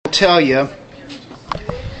tell you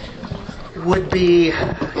would be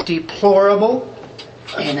deplorable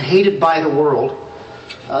and hated by the world.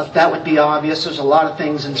 That would be obvious. There's a lot of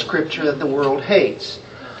things in Scripture that the world hates.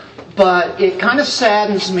 But it kind of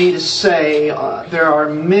saddens me to say there are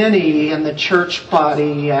many in the church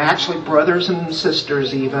body, actually brothers and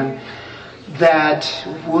sisters even, that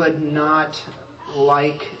would not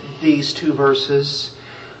like these two verses.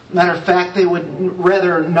 Matter of fact, they would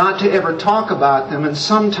rather not to ever talk about them, and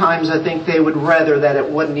sometimes I think they would rather that it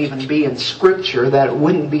wouldn't even be in Scripture, that it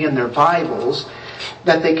wouldn't be in their Bibles,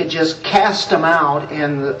 that they could just cast them out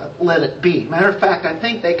and let it be. Matter of fact, I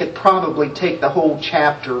think they could probably take the whole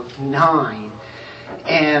chapter 9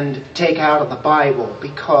 and take out of the Bible,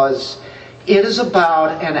 because it is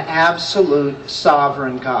about an absolute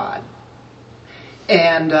sovereign God.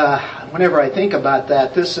 And whenever I think about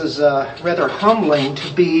that, this is rather humbling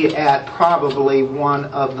to be at probably one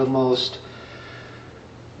of the most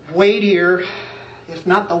weightier, if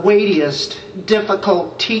not the weightiest,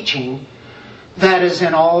 difficult teaching that is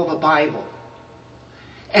in all the Bible.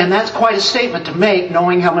 And that's quite a statement to make,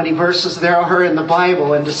 knowing how many verses there are in the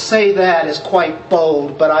Bible. And to say that is quite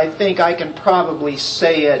bold, but I think I can probably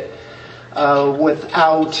say it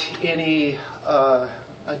without any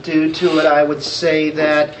ado to it. I would say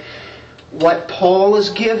that what Paul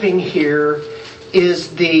is giving here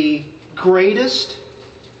is the greatest,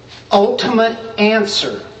 ultimate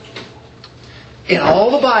answer in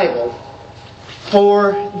all the Bible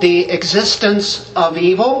for the existence of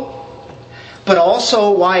evil, but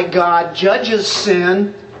also why God judges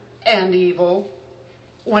sin and evil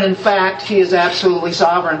when in fact He is absolutely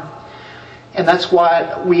sovereign. And that's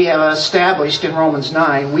what we have established in Romans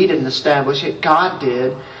 9. We didn't establish it, God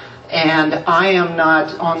did. And I am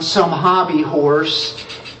not on some hobby horse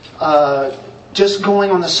just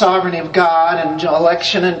going on the sovereignty of God and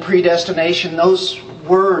election and predestination. Those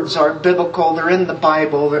words are biblical. They're in the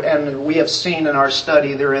Bible, and we have seen in our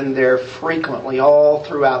study they're in there frequently all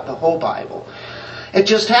throughout the whole Bible. It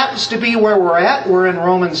just happens to be where we're at. We're in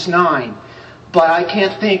Romans 9. But I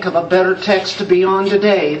can't think of a better text to be on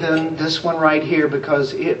today than this one right here,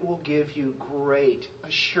 because it will give you great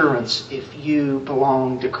assurance if you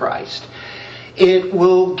belong to Christ. It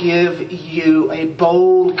will give you a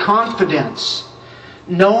bold confidence,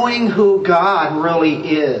 knowing who God really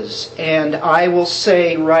is. And I will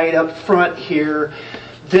say right up front here,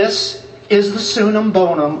 this is the summum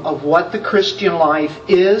bonum of what the Christian life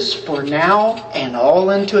is for now and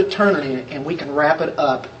all into eternity. And we can wrap it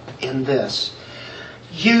up in this.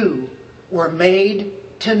 You were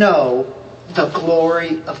made to know the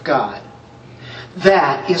glory of God.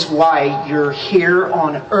 That is why you're here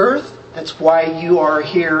on earth. That's why you are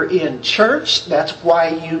here in church. That's why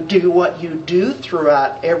you do what you do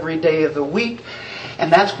throughout every day of the week.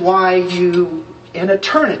 And that's why you, in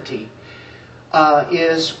eternity,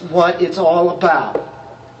 is what it's all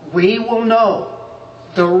about. We will know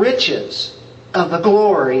the riches of the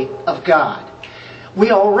glory of God.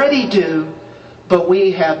 We already do, but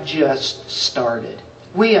we have just started.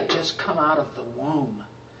 We have just come out of the womb.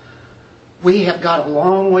 We have got a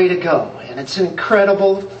long way to go, and it's an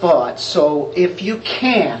incredible thought. So if you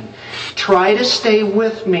can, try to stay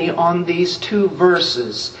with me on these two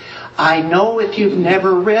verses. I know if you've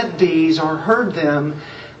never read these or heard them,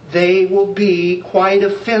 they will be quite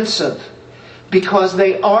offensive, because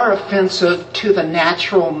they are offensive to the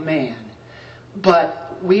natural man.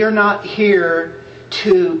 But we are not here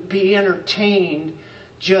to be entertained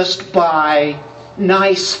just by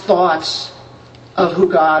nice thoughts of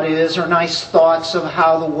who God is, or nice thoughts of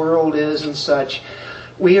how the world is and such.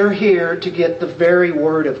 We are here to get the very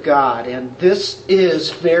Word of God, and this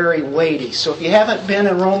is very weighty. So if you haven't been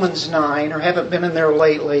in Romans 9 or haven't been in there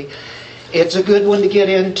lately, it's a good one to get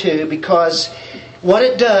into, because what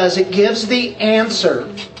it does, it gives the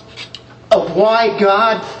answer of why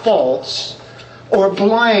God faults or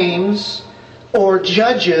blames or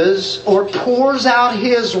judges or pours out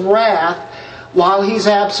His wrath while He's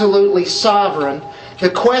absolutely sovereign. The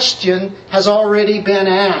question has already been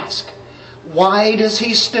asked. Why does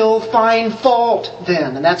He still find fault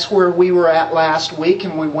then? And that's where we were at last week,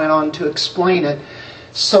 and we went on to explain it.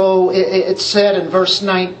 So it said in verse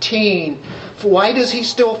 19, why does He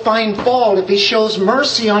still find fault if He shows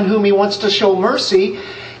mercy on whom He wants to show mercy,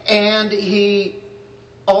 and He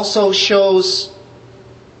also shows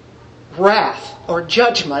wrath or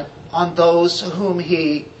judgment on those whom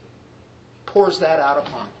He pours that out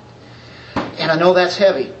upon? And I know that's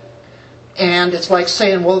heavy. And it's like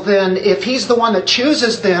saying, well then, if He's the one that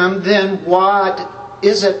chooses them, then what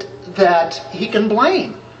is it that He can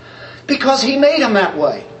blame? Because He made them that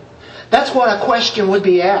way. That's what a question would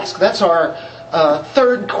be asked. That's our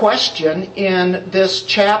third question in this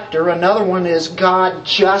chapter. Another one is God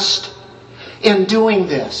just in doing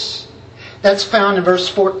this? That's found in verse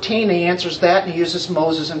 14. He answers that and he uses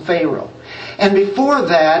Moses and Pharaoh. And before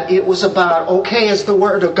that, it was about, okay, has the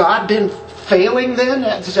word of God been failing then?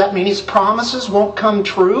 Does that mean his promises won't come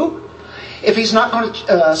true? If he's not going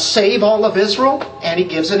to save all of Israel? And he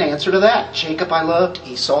gives an answer to that. Jacob I loved,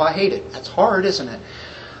 Esau I hated. That's hard, isn't it?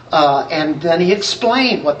 And then he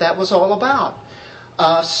explained what that was all about.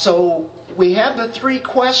 So we have the three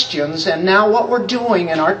questions, and now what we're doing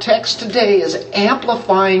in our text today is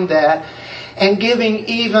amplifying that and giving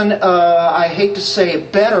even, I hate to say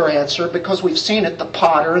a better answer because we've seen it, the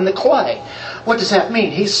potter and the clay. What does that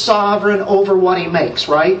mean? He's sovereign over what he makes,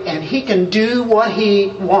 right? And he can do what he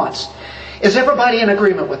wants. Is everybody in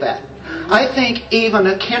agreement with that? I think even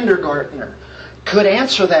a kindergartner could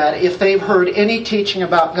answer that if they've heard any teaching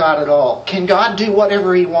about God at all. Can God do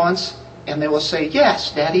whatever he wants? And they will say,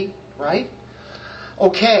 yes, Daddy, right?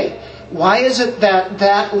 Okay, why is it that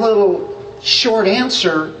that little short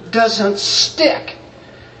answer doesn't stick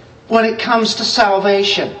when it comes to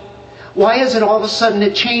salvation? Why is it all of a sudden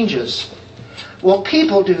it changes? Well,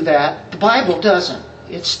 people do that. The Bible doesn't.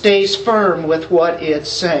 It stays firm with what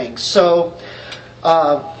it's saying. So,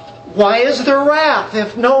 why is there wrath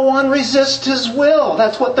if no one resists his will?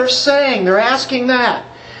 That's what they're saying. They're asking that.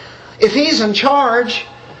 If he's in charge,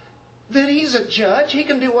 then he's a judge. He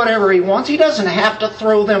can do whatever he wants. He doesn't have to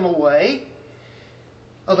throw them away.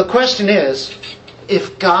 Well, the question is,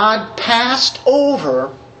 if God passed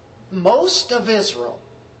over most of Israel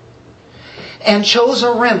and chose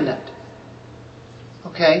a remnant,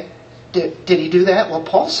 okay, did he do that? Well,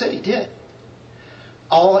 Paul said he did.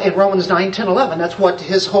 All in Romans 9, 10, 11. That's what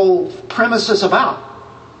his whole premise is about.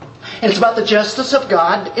 And it's about the justice of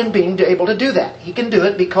God in being able to do that. He can do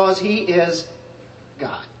it because he is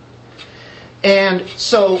God. And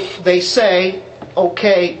so they say,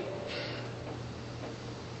 okay,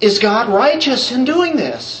 is God righteous in doing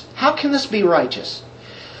this? How can this be righteous?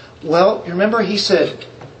 Well, remember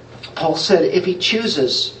Paul said, if he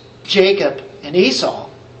chooses Jacob and Esau,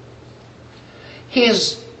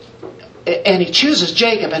 and he chooses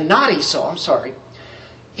Jacob and not Esau,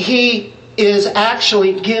 he is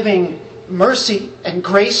actually giving mercy and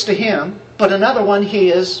grace to him, but another one he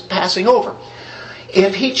is passing over.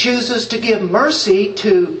 If he chooses to give mercy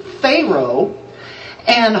to Pharaoh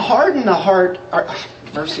and harden the heart,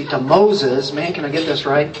 mercy to Moses, man, can I get this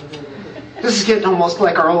right? This is getting almost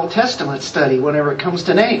like our Old Testament study whenever it comes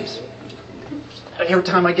to names. Every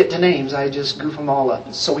time I get to names, I just goof them all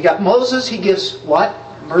up. So we got Moses, he gives what?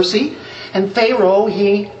 Mercy. And Pharaoh,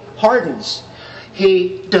 he hardens.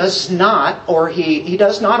 He does not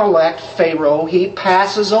elect Pharaoh, he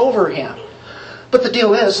passes over him. But the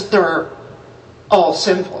deal is, they're all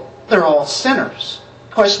sinful. They're all sinners.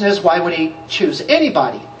 The question is, why would he choose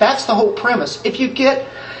anybody? That's the whole premise. If you get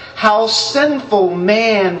how sinful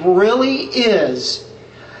man really is,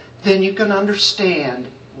 then you can understand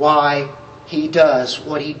why he does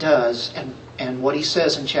what he does and what he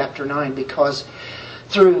says in chapter 9. Because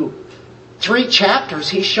through 3 chapters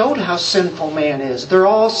he showed how sinful man is. They're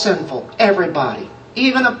all sinful. Everybody.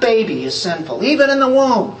 Even a baby is sinful. Even in the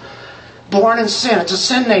womb. Born in sin. It's a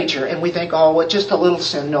sin nature. And we think, oh, it's just a little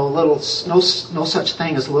sin. No such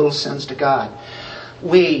thing as little sins to God.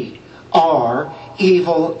 We are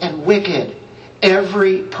evil and wicked.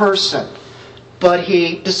 Every person. But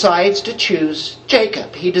he decides to choose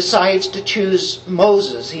Jacob. He decides to choose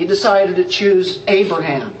Moses. He decided to choose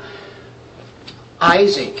Abraham.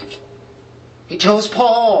 Isaac. He chose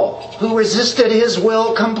Paul, who resisted his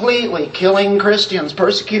will completely, killing Christians,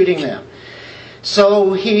 persecuting them.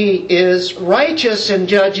 So he is righteous in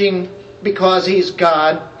judging because he's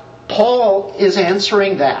God. Paul is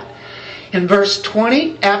answering that. In verse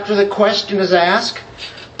 20, after the question is asked,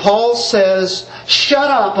 Paul says, "Shut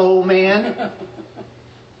up, old man."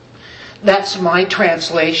 That's my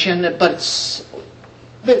translation, but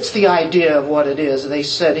it's the idea of what it is. They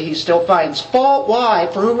said he still finds fault. Why?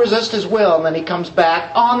 For who resists his will? And then he comes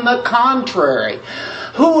back. On the contrary,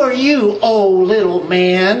 who are you, O little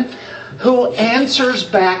man, who answers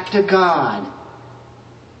back to God?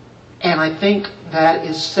 And I think that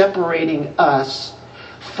is separating us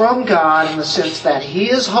from God in the sense that he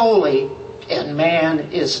is holy and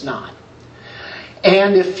man is not.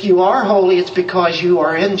 And if you are holy, it's because you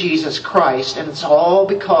are in Jesus Christ, and it's all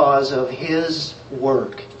because of his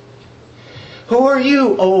work. Who are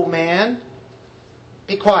you, O man?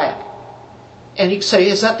 Be quiet. And you say,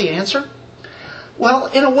 is that the answer? Well,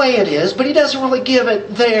 in a way it is, but he doesn't really give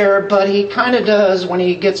it there, but he kind of does when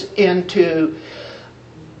he gets into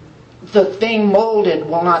The thing molded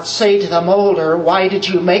will not say to the molder, "Why did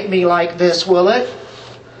you make me like this?" will it?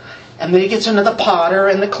 And then he gets into the potter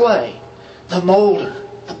and the clay. The molder,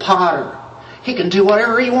 the potter. He can do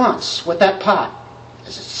whatever he wants with that pot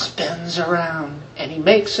as it spins around, and he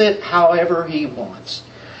makes it however he wants.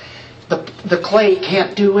 The clay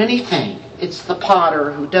can't do anything. It's the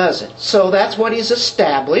potter who does it. So that's what he's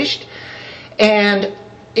established. And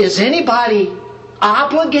is anybody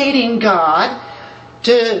obligating God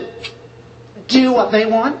to do what they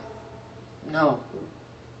want? No.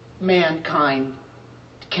 Mankind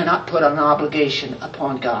cannot put an obligation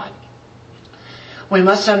upon God. We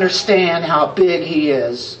must understand how big He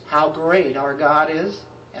is, how great our God is,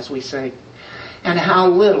 as we say, and how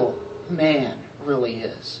little man really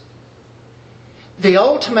is. The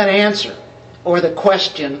ultimate answer, or the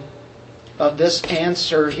question of this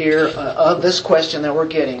answer here, of this question that we're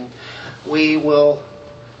getting, we will,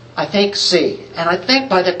 I think, see. And I think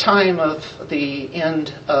by the time of the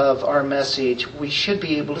end of our message, we should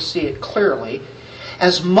be able to see it clearly.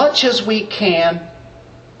 As much as we can,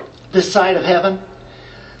 this side of heaven.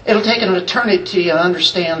 It'll take an eternity to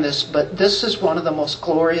understand this, but this is one of the most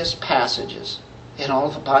glorious passages in all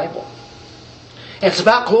of the Bible. It's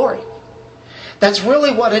about glory. That's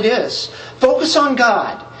really what it is. Focus on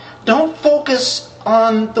God. Don't focus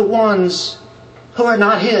on the ones who are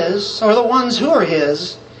not His or the ones who are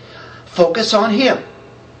His. Focus on Him.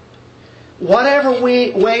 Whatever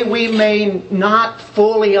way we may not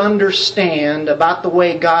fully understand about the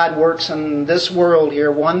way God works in this world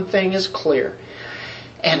here, one thing is clear.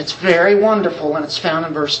 And it's very wonderful, and it's found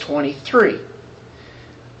in verse 23.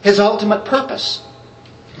 His ultimate purpose.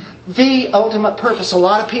 The ultimate purpose. A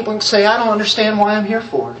lot of people can say, "I don't understand why I'm here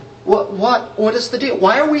for. What is the deal?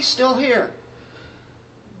 Why are we still here?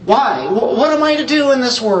 Why? What am I to do in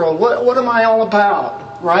this world? What am I all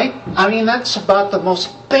about?" Right? I mean, that's about the most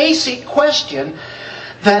basic question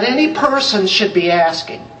that any person should be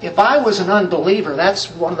asking. If I was an unbeliever,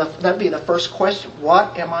 that'd be the first question.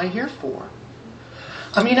 What am I here for?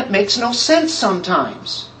 I mean, it makes no sense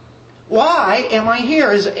sometimes. Why am I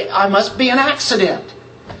here? I must be an accident.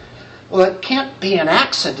 Well, it can't be an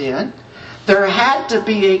accident. There had to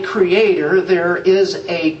be a creator. There is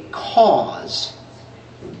a cause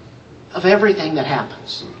of everything that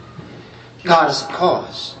happens. God is the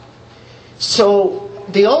cause. So,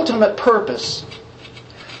 the ultimate purpose,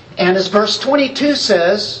 and as verse 22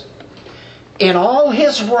 says, in all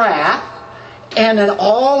His wrath and in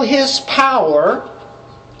all His power,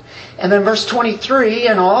 and then verse 23,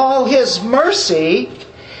 in all His mercy,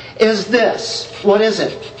 is this. What is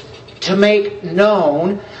it? To make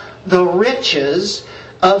known the riches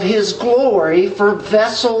of His glory for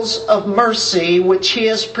vessels of mercy, which He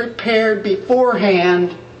has prepared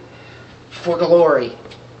beforehand for glory.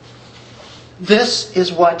 This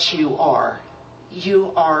is what you are.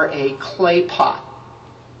 You are a clay pot.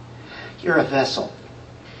 You're a vessel.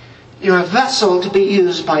 You're a vessel to be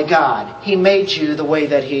used by God. He made you the way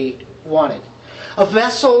that He wanted. A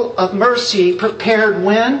vessel of mercy prepared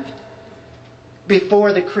when?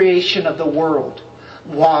 Before the creation of the world.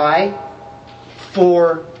 Why?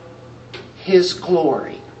 For His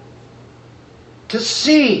glory. To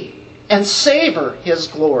see and savor His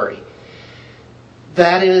glory.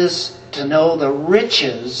 That is to know the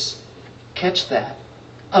riches, catch that,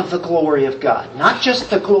 of the glory of God. Not just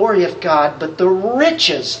the glory of God, but the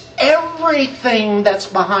riches, everything that's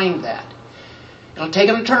behind that. It'll take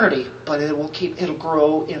an eternity, but it'll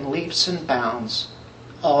grow in leaps and bounds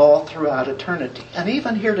all throughout eternity. And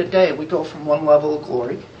even here today, we go from one level of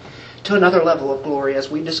glory to another level of glory as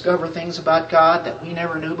we discover things about God that we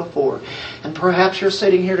never knew before. And perhaps you're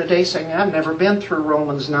sitting here today saying, "I've never been through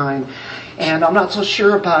Romans 9, and I'm not so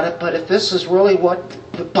sure about it, but if this is really what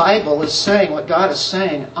the Bible is saying, what God is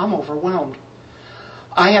saying, I'm overwhelmed.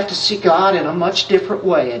 I have to see God in a much different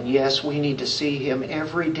way." And yes, we need to see Him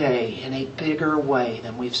every day in a bigger way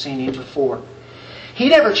than we've seen Him before. He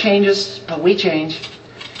never changes, but we change.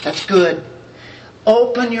 That's good.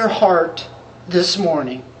 Open your heart this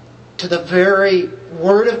morning to the very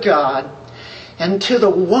Word of God and to the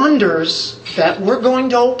wonders that we're going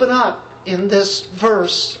to open up in this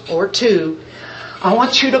verse or two. I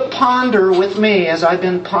want you to ponder with me, as I've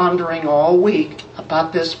been pondering all week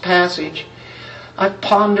about this passage. I've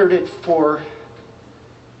pondered it for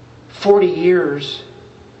 40 years,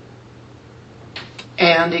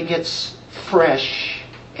 and it gets fresh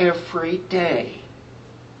every day.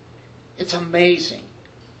 It's amazing.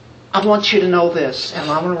 I want you to know this, and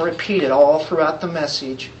I'm going to repeat it all throughout the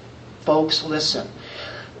message. Folks, listen.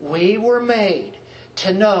 We were made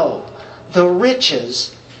to know the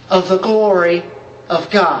riches of the glory of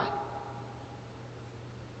God.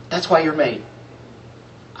 That's why you're made.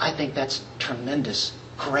 I think that's tremendous,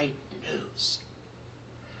 great news.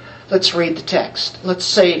 Let's read the text. Let's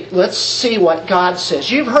see what God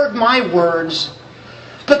says. You've heard my words,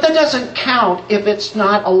 but that doesn't count if it's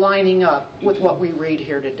not aligning up with what we read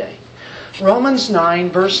here today. Romans 9,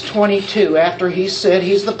 verse 22, after he said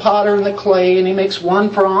he's the potter and the clay, and he makes one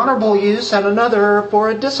for honorable use and another for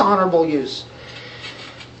a dishonorable use.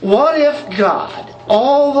 What if God,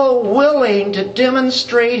 although willing to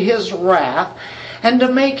demonstrate His wrath and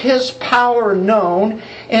to make His power known,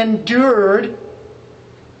 endured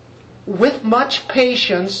with much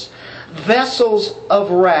patience vessels of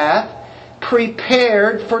wrath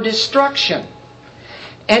prepared for destruction?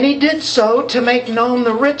 And He did so to make known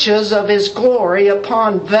the riches of His glory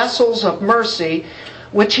upon vessels of mercy,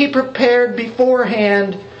 which He prepared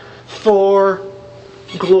beforehand for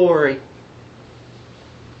glory.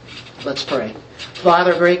 Let's pray.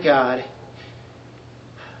 Father, great God,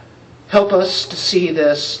 help us to see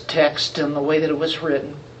this text in the way that it was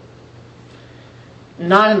written.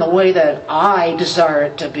 Not in the way that I desire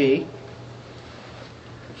it to be,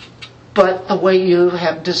 but the way You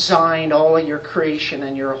have designed all of Your creation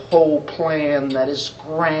and Your whole plan that is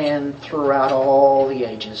grand throughout all the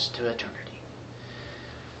ages to eternity.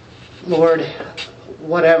 Lord,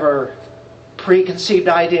 whatever preconceived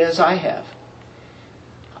ideas I have,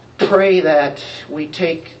 pray that we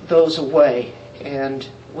take those away and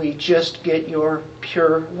we just get Your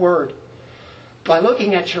pure Word. By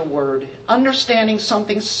looking at Your Word, understanding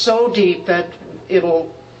something so deep that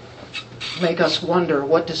it'll make us wonder,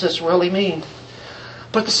 what does this really mean?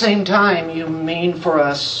 But at the same time, You mean for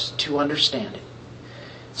us to understand it.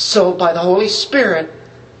 So by the Holy Spirit,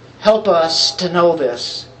 help us to know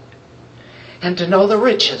this and to know the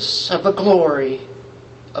riches of the glory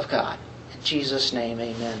of God. In Jesus' name,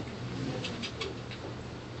 amen.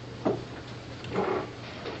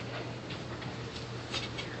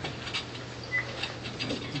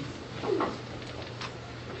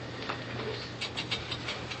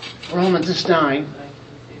 Romans 9,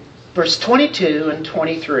 verse 22 and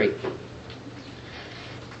 23.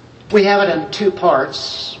 We have it in two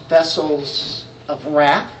parts, vessels of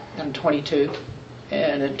wrath in 22,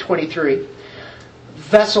 and in 23,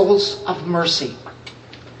 vessels of mercy.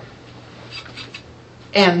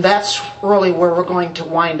 And that's really where we're going to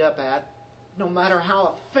wind up at. No matter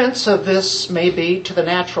how offensive this may be to the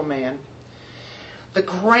natural man, the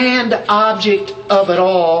grand object of it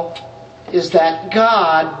all is that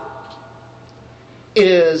God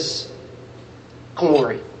is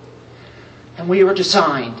glory. And we were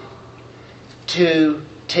designed to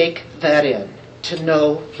take that in, to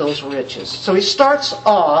know those riches. So he starts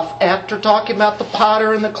off, after talking about the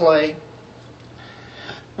potter and the clay,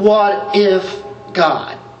 what if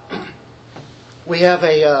God? We have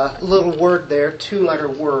a little word there, two-letter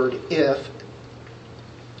word, if.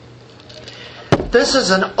 This is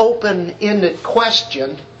an open-ended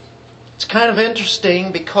question. It's kind of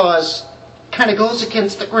interesting because kind of goes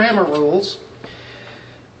against the grammar rules.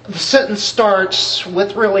 The sentence starts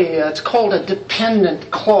with it's called a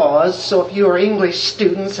dependent clause. So if you are English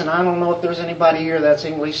students, and I don't know if there's anybody here that's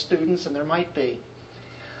English students, and there might be,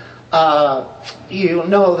 you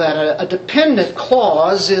know that a dependent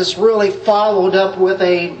clause is really followed up with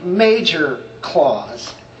a major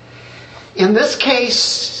clause. In this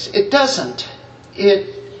case, it doesn't.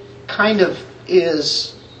 It kind of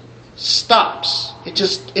stops. It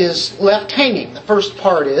just is left hanging. The first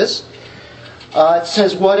part is, it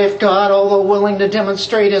says, what if God, although willing to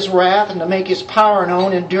demonstrate His wrath and to make His power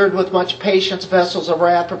known, endured with much patience vessels of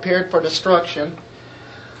wrath prepared for destruction?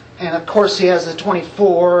 And of course he has the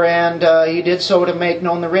 24, and He did so to make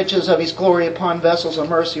known the riches of His glory upon vessels of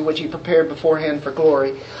mercy, which He prepared beforehand for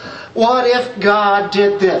glory. What if God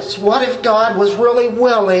did this? What if God was really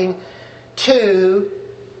willing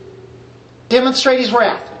to demonstrate His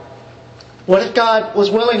wrath? What if God was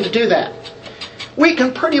willing to do that? We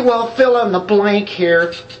can pretty well fill in the blank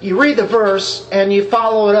here. You read the verse and you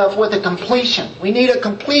follow it up with a completion. We need a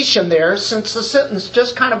completion there since the sentence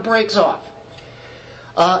just kind of breaks off.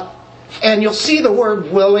 And you'll see the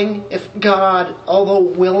word willing. If God, although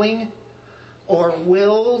willing, or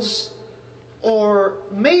wills, or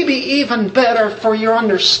maybe even better for your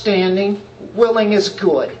understanding, willing is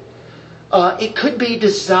good. It could be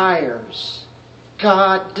desires.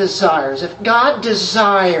 God desires. If God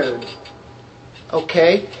desired,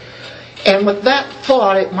 okay, and with that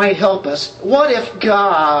thought it might help us. What if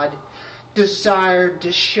God desired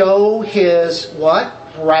to show His what?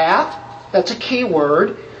 Wrath. That's a key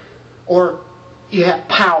word. Or you have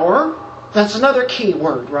power. That's another key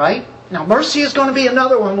word, right? Now mercy is going to be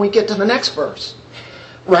another one when we get to the next verse.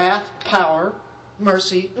 Wrath, power,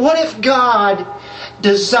 mercy, what if God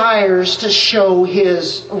desires to show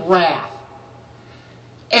His wrath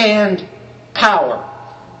and power?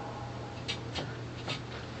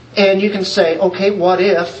 And you can say, okay, what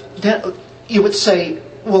if? Then you would say,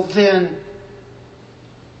 well then,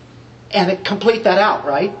 and complete that out,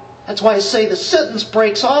 right? That's why I say the sentence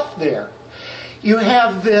breaks off there. You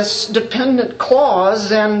have this dependent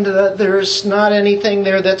clause, and there's not anything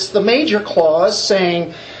there that's the major clause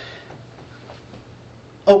saying,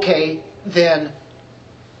 okay, then,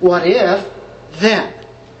 what if, then?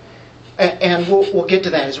 And we'll get to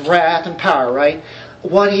that, his wrath and power, right?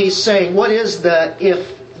 What he's saying, what is the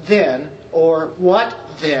if then, or what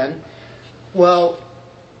then? Well,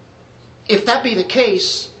 if that be the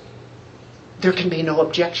case, there can be no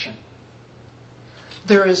objection.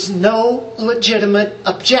 There is no legitimate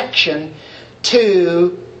objection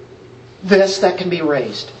to this that can be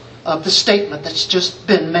raised, of the statement that's just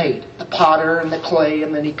been made. The potter and the clay,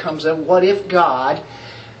 and then he comes in. What if God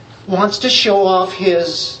wants to show off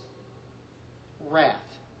His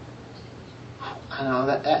wrath? I know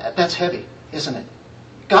that's heavy, isn't it?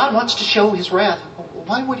 God wants to show His wrath.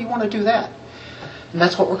 Why would He want to do that? And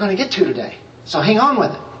that's what we're going to get to today. So hang on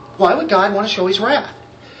with it. Why would God want to show His wrath?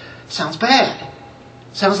 Sounds bad.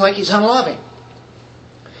 Sounds like He's unloving.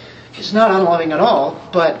 He's not unloving at all,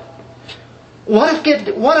 but what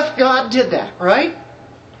if God did that, right?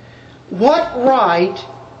 What right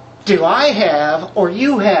do I have, or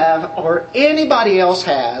you have, or anybody else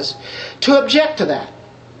has, to object to that?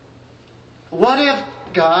 What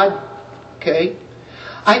if God, okay,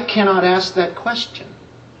 I cannot ask that question.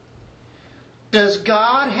 Does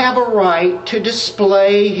God have a right to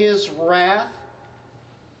display His wrath?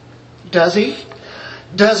 Does He?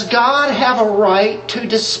 Does God have a right to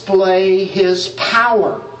display His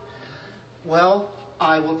power? Well,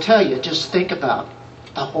 I will tell you, just think about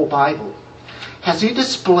the whole Bible. Has He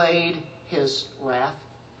displayed His wrath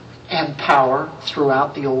and power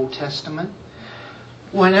throughout the Old Testament?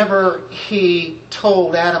 Whenever He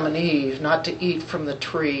told Adam and Eve not to eat from the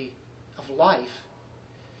tree of life,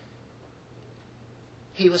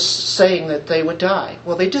 He was saying that they would die.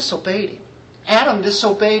 Well, they disobeyed Him. Adam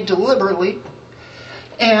disobeyed deliberately,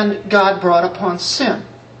 and God brought upon sin.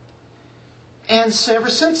 And so ever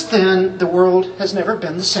since then, the world has never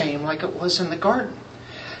been the same like it was in the garden.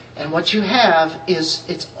 And what you have is,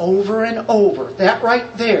 it's over and over. That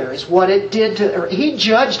right there is what it did to... He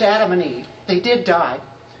judged Adam and Eve. They did die.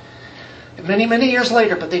 Many, many years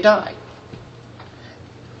later, but they died.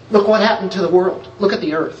 Look what happened to the world. Look at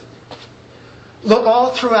the earth. Look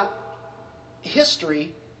all throughout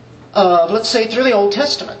history, let's say through the Old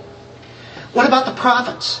Testament. What about the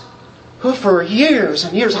prophets? Who for years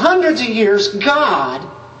and years, hundreds of years, God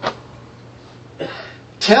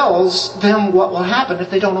tells them what will happen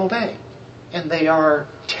if they don't obey. And they are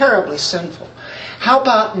terribly sinful. How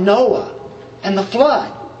about Noah and the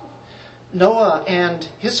flood? Noah and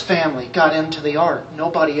his family got into the ark.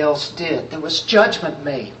 Nobody else did. There was judgment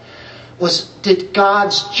made. Did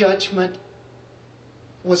God's judgment,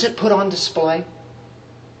 was it put on display?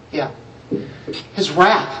 Yeah. His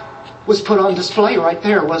wrath was put on display right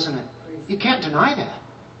there, wasn't it? You can't deny that.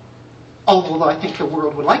 Although I think the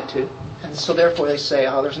world would like to. And so therefore they say,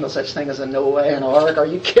 oh, there's no such thing as a Noah and ark. Are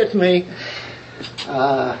you kidding me?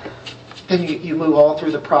 Then you move all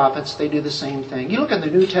through the prophets. They do the same thing. You look in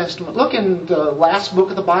the New Testament. Look in the last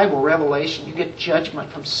book of the Bible, Revelation. You get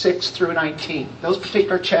judgment from 6 through 19. Those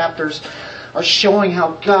particular chapters are showing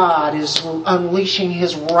how God is unleashing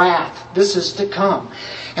His wrath. This is to come.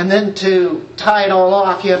 And then to tie it all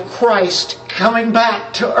off, you have Christ coming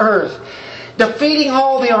back to earth, defeating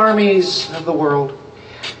all the armies of the world.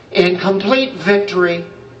 In complete victory,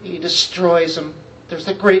 He destroys them. There's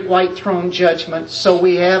the great white throne judgment. So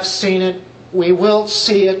we have seen it. We will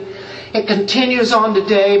see it. It continues on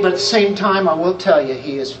today, but at the same time, I will tell you,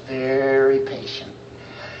 He is very patient.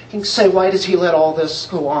 You can say, why does He let all this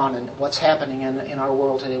go on and what's happening in our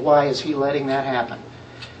world today? Why is He letting that happen?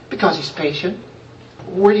 Because He's patient.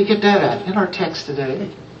 Where do you get that at? In our text today.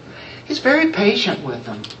 He's very patient with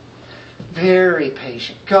them. Very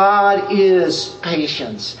patient. God is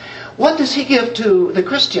patience. What does He give to the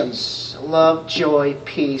Christians? Love, joy,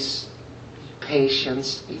 peace,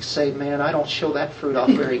 patience. You say, man, I don't show that fruit off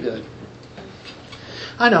very good.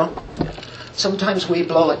 I know. Sometimes we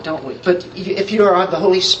blow it, don't we? But if you are of the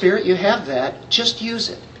Holy Spirit, you have that. Just use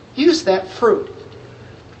it. Use that fruit.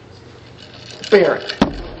 Bear it.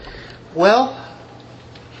 Well,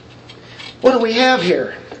 what do we have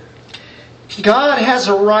here? God has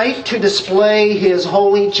a right to display His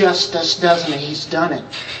holy justice, doesn't He? He's done it.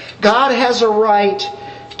 God has a right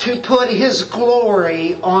to put His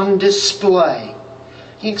glory on display.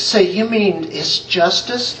 You can say, you mean His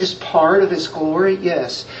justice is part of His glory?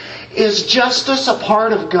 Yes. Is justice a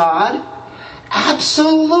part of God?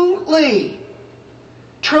 Absolutely.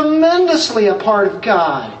 Tremendously a part of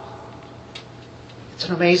God. It's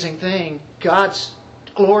an amazing thing. God's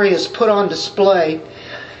glory is put on display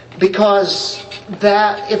because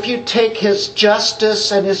that if you take His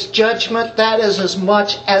justice and His judgment, that is as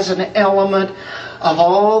much as an element of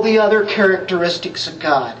all the other characteristics of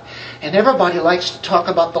God. And everybody likes to talk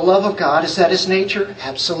about the love of God. Is that His nature?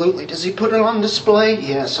 Absolutely. Does He put it on display?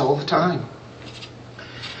 Yes, all the time.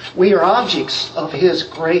 We are objects of His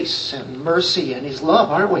grace and mercy and His love,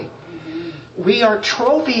 aren't we? We are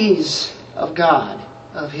trophies of God,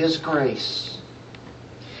 of His grace.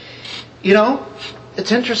 You know,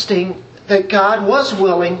 it's interesting that God was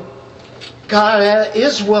willing. God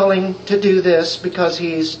is willing to do this because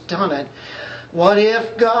He's done it. What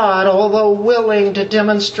if God, although willing to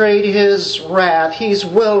demonstrate His wrath, He's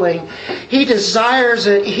willing, He desires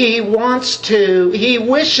it, He wants to, He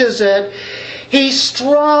wishes it, He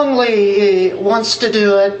strongly wants to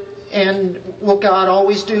do it, and will God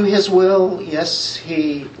always do His will? Yes,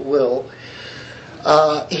 He will.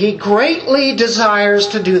 He greatly desires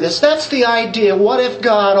to do this. That's the idea. What if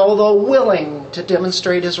God, although willing to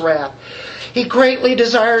demonstrate His wrath, He greatly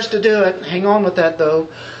desires to do it. Hang on with that though.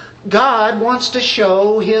 God wants to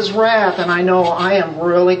show His wrath. And I know I am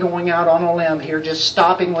really going out on a limb here, just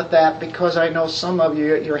stopping with that, because I know some of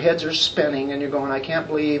you, your heads are spinning and you're going, I can't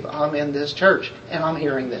believe I'm in this church and I'm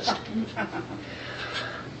hearing this.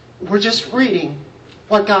 We're just reading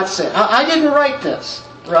what God said. I didn't write this,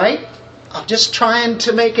 right? I'm just trying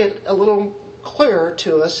to make it a little clearer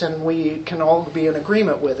to us and we can all be in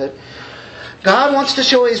agreement with it. God wants to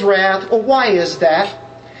show His wrath. Well, why is that?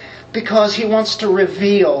 Because He wants to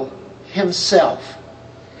reveal Himself.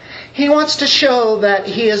 He wants to show that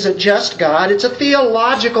He is a just God. It's a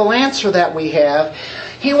theological answer that we have.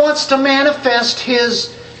 He wants to manifest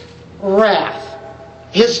His wrath,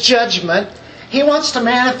 His judgment. He wants to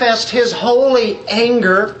manifest His holy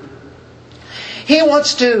anger. He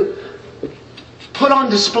wants to put on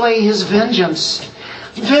display His vengeance.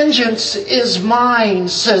 Vengeance is mine,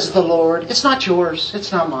 says the Lord. It's not yours.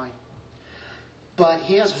 It's not mine. But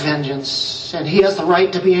He has vengeance, and He has the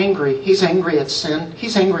right to be angry. He's angry at sin.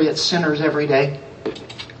 He's angry at sinners every day.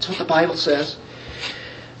 That's what the Bible says.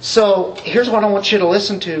 So, here's what I want you to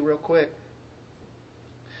listen to real quick.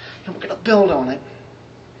 And we're going to build on it.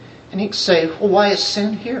 And you can say, well, why is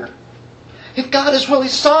sin here? If God is really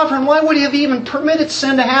sovereign, why would He have even permitted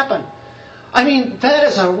sin to happen? I mean, that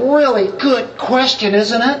is a really good question,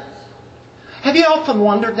 isn't it? Have you often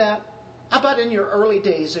wondered that? How about in your early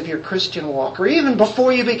days of your Christian walk, or even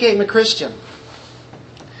before you became a Christian?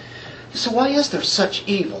 So why is there such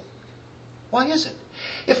evil? Why is it?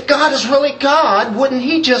 If God is really God, wouldn't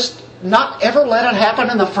He just not ever let it happen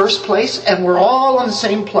in the first place, and we're all on the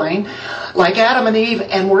same plane, like Adam and Eve,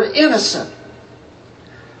 and we're innocent?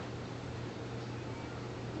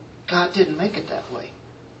 God didn't make it that way.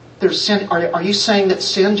 There's sin. Are you saying that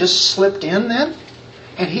sin just slipped in then?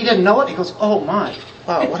 And He didn't know it? He goes, oh my,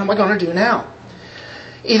 wow, what am I going to do now?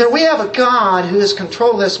 Either we have a God who has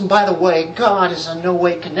controlled this, and by the way, God is in no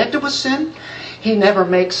way connected with sin. He never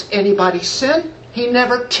makes anybody sin. He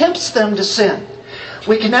never tempts them to sin.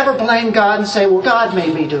 We can never blame God and say, well, God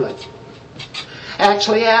made me do it.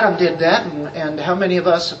 Actually, Adam did that, and how many of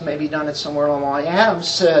us have maybe done it somewhere along the line? Adam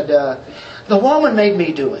said, the woman made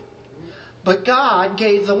me do it. But God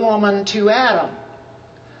gave the woman to Adam.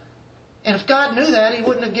 And if God knew that, He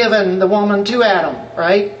wouldn't have given the woman to Adam,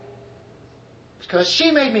 right? Because she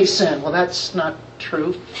made me sin. Well, that's not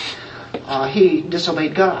true. He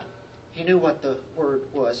disobeyed God. He knew what the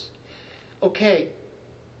word was. Okay,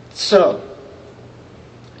 so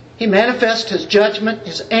He manifests His judgment,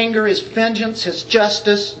 His anger, His vengeance, His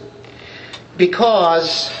justice,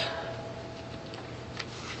 because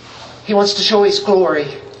He wants to show His glory.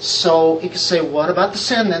 So you can say, what about the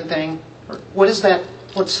sin then thing? Or what is that?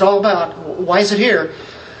 What's it all about? Why is it here?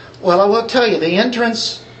 Well, I will tell you, the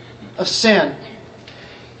entrance of sin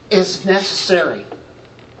is necessary.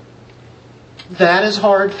 That is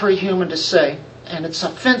hard for a human to say. And it's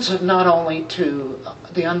offensive not only to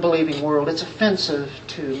the unbelieving world, it's offensive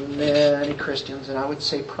to many Christians, and I would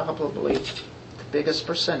say probably the biggest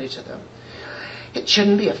percentage of them. It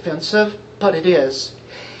shouldn't be offensive, but it is.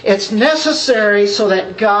 It's necessary so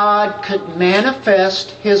that God could manifest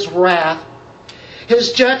His wrath,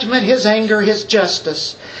 His judgment, His anger, His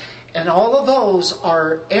justice. And all of those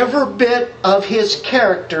are every bit of His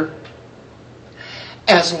character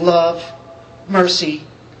as love, mercy,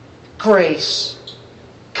 grace,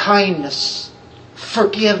 kindness,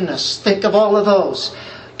 forgiveness. Think of all of those.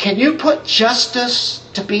 Can you put justice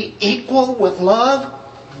to be equal with love?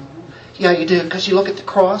 Yeah, you do, because you look at the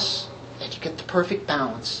cross and you get the perfect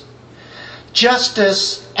balance.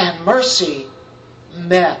 Justice and mercy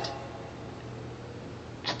met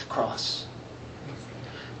at the cross.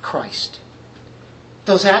 Christ.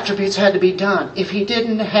 Those attributes had to be done. If He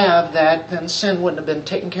didn't have that, then sin wouldn't have been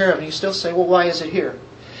taken care of. And you still say, well, why is it here?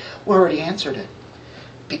 We already answered it.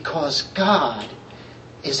 Because God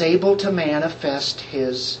is able to manifest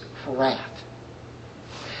His wrath.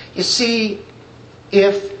 You see,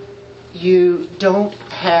 if you don't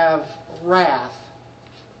have wrath,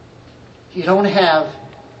 you don't have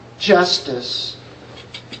justice,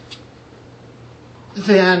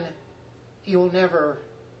 then you'll never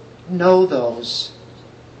know those.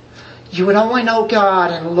 You would only know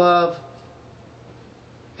God and love.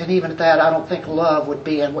 And even at that, I don't think love would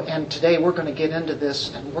be. And today we're going to get into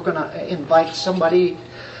this. And we're going to invite somebody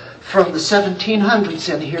from the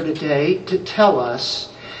 1700s in here today to tell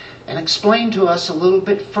us and explain to us a little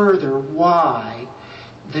bit further why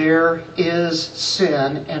there is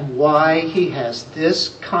sin and why He has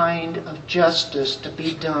this kind of justice to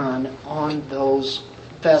be done on those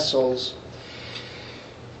vessels.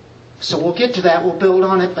 So we'll get to that. We'll build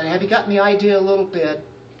on it. But have you gotten the idea a little bit?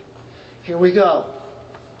 Here we go.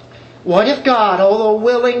 What if God, although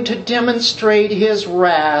willing to demonstrate His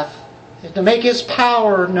wrath, to make His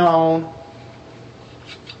power known,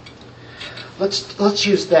 let's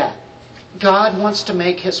use that. God wants to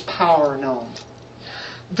make His power known.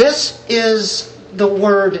 This is the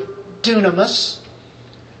word dunamis,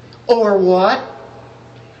 or what?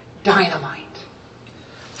 Dynamite.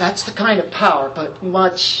 That's the kind of power, but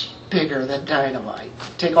much bigger than dynamite.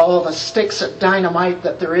 Take all the sticks of dynamite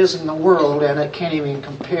that there is in the world and it can't even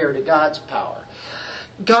compare to God's power.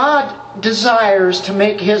 God desires to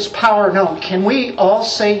make His power known. Can we all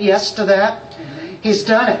say yes to that? He's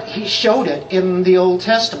done it. He showed it in the Old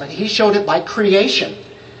Testament. He showed it by creation.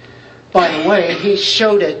 By the way, He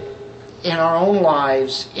showed it in our own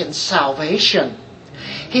lives in salvation.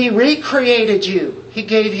 He recreated you. He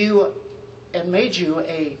gave you and made you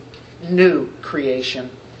a new creation.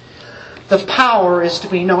 The power is to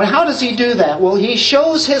be known. How does He do that? Well, He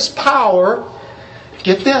shows His power.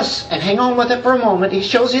 Get this, and hang on with it for a moment. He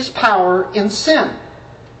shows His power in sin.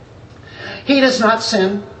 He does not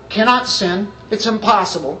sin, cannot sin. It's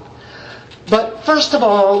impossible. But first of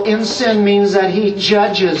all, in sin means that He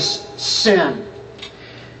judges sin.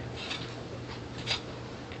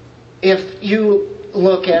 If you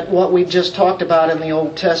look at what we've just talked about in the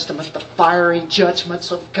Old Testament, the fiery judgments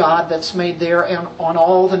of God that's made there and on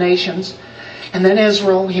all the nations. And then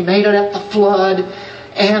Israel, He made it at the flood.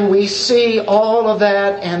 And we see all of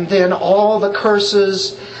that and then all the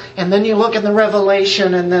curses. And then you look in the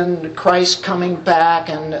Revelation and then Christ coming back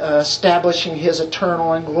and establishing His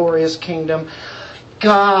eternal and glorious kingdom.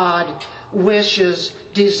 God wishes,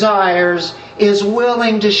 desires, is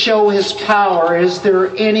willing to show His power. Is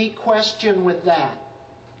there any question with that?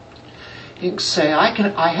 You can say,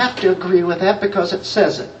 I have to agree with that because it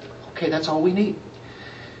says it. Okay, that's all we need.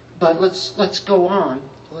 But let's go on.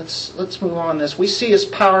 Let's move on this. We see His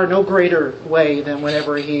power no greater way than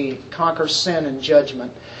whenever He conquers sin and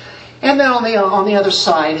judgment. And then on the other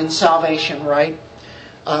side, in salvation, right?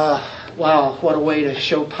 Wow, what a way to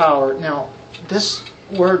show power. Now, this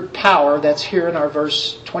word power that's here in our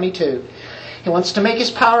verse 22, He wants to make His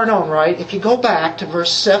power known, right? If you go back to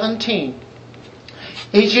verse 17,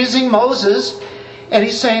 He's using Moses, and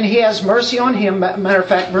He's saying He has mercy on him. Matter of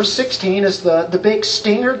fact, verse 16 is the big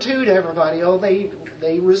stinger to everybody. Oh,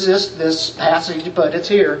 they resist this passage, but it's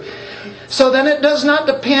here. So then it does not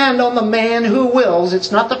depend on the man who wills.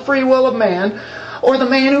 It's not the free will of man or the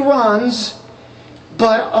man who runs,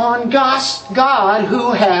 but on God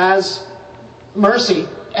who has mercy.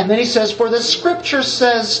 And then He says, for the Scripture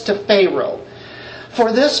says to Pharaoh,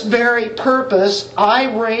 for this very purpose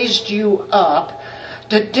I raised you up,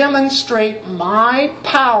 to demonstrate My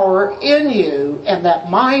power in you, and that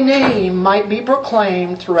My name might be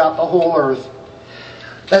proclaimed throughout the whole earth.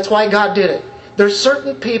 That's why God did it. There's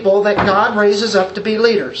certain people that God raises up to be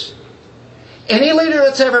leaders. Any leader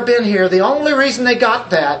that's ever been here, the only reason they got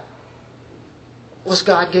that was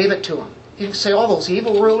God gave it to them. You can say, all those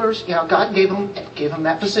evil rulers, God gave them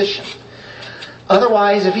that position.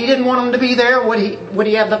 Otherwise, if He didn't want them to be there, would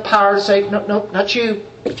He have the power to say, no, not you?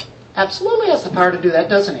 Absolutely has the power to do that,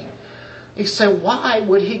 doesn't He? You say, why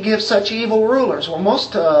would He give such evil rulers? Well,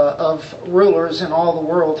 most of rulers in all the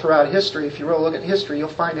world throughout history, if you really look at history, you'll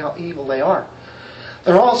find how evil they are.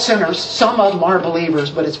 They're all sinners. Some of them are believers,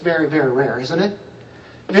 but it's very, very rare, isn't it?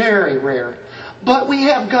 Very rare. But we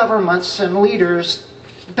have governments and leaders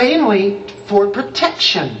mainly for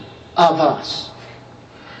protection of us.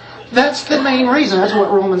 That's the main reason. That's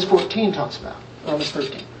what Romans 14 talks about. Romans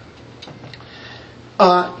 13.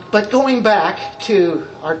 But going back to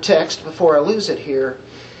our text before I lose it here,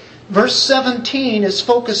 verse 17 is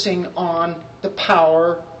focusing on the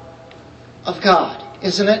power of God,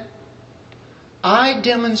 isn't it? I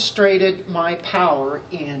demonstrated my power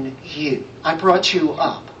in you. I brought you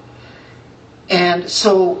up. And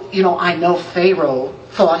so, I know Pharaoh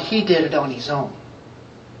thought he did it on his own.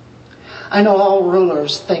 I know all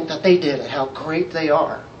rulers think that they did it, how great they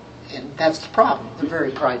are. And that's the problem. They're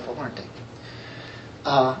very prideful, aren't they?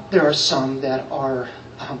 There are some that are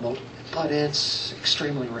humbled, but it's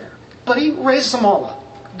extremely rare. But he raises them all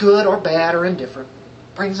up, good or bad or indifferent,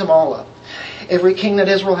 brings them all up. Every king that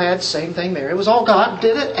Israel had, same thing there. It was all God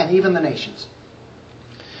did it, and even the nations.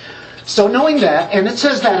 So knowing that, and it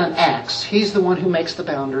says that in Acts, He's the one who makes the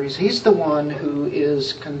boundaries. He's the one who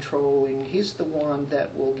is controlling. He's the one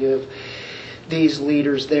that will give these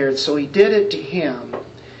leaders there. So He did it to him.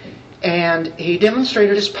 And He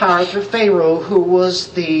demonstrated His power through Pharaoh, who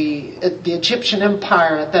was the Egyptian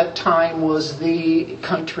Empire at that time was the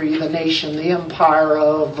country, the nation, the empire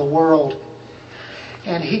of the world.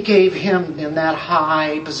 And He gave him in that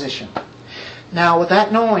high position. Now, with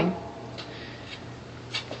that knowing,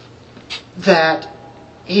 that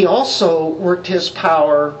He also worked His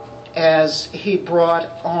power as He brought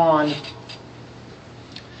on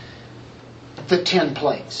the 10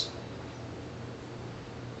 plagues.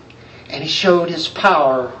 And He showed His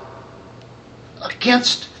power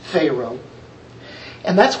against Pharaoh.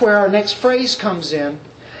 And that's where our next phrase comes in.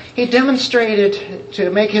 He demonstrated to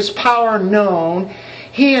make His power known.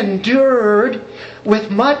 He endured with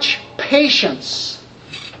much patience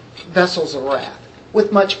vessels of wrath.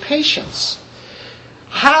 With much patience.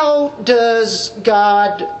 How does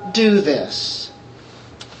God do this?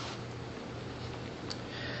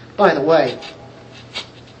 By the way,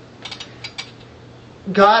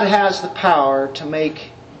 God has the power to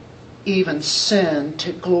make even sin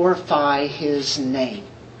to glorify His name.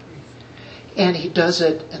 And He does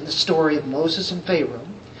it in the story of Moses and Pharaoh.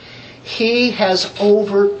 He has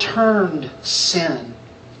overturned sin.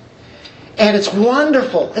 And it's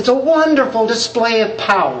wonderful. It's a wonderful display of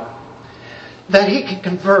power that He can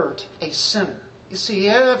convert a sinner. You see,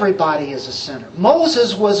 everybody is a sinner.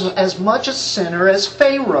 Moses was as much a sinner as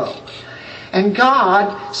Pharaoh. And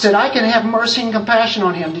God said, I can have mercy and compassion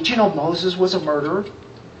on him. Did you know Moses was a murderer?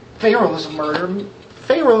 Pharaoh was a murderer.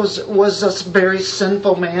 Pharaoh was a very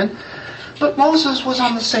sinful man. But Moses was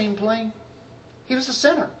on the same plane. He was a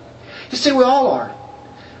sinner. You see, we all are.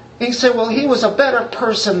 You can say, well, he was a better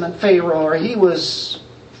person than Pharaoh, or he was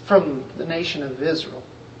from the nation of Israel.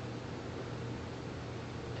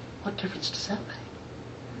 What difference does that make?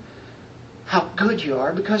 How good you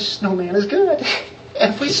are, because no man is good.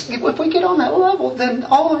 And if we get on that level, then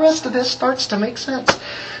all the rest of this starts to make sense.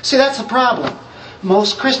 See, that's the problem.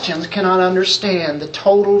 Most Christians cannot understand the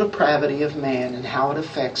total depravity of man and how it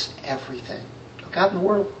affects everything. Look out in the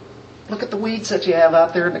world. Look at the weeds that you have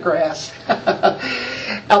out there in the grass.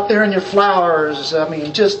 Out there in your flowers. I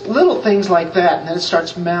mean, just little things like that. And then it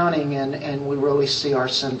starts mounting and we really see our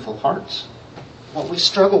sinful hearts. What we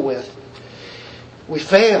struggle with. We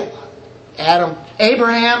fail.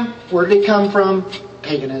 Abraham, where did he come from?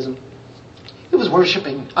 Paganism. He was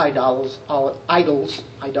worshiping idols,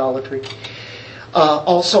 idolatry.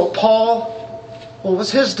 Also Paul, what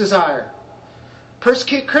was his desire?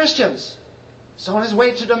 Persecute Christians. So on his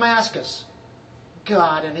way to Damascus,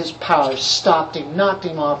 God in His power stopped him, knocked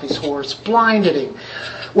him off his horse, blinded him.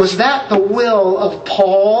 Was that the will of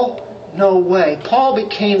Paul? No way. Paul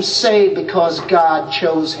became saved because God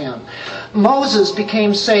chose him. Moses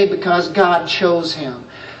became saved because God chose him.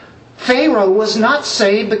 Pharaoh was not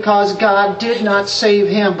saved because God did not save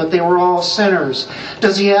him, but they were all sinners.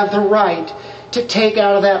 Does he have the right to take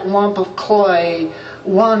out of that lump of clay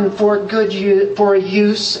one for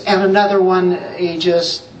use and another one he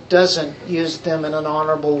just doesn't use them in an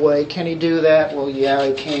honorable way? Can he do that? Well, yeah,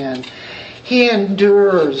 he can. He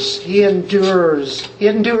endures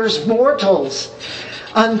mortals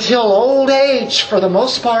until old age for the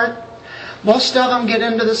most part. Most of them get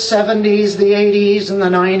into the 70s, the 80s, and the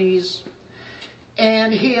 90s.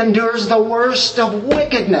 And he endures the worst of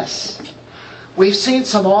wickedness. We've seen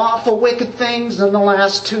some awful wicked things in the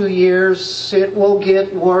last 2 years. It will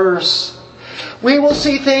get worse. We will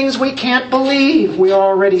see things we can't believe. We're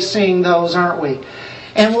already seeing those, aren't we?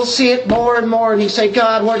 And we'll see it more and more. And you say,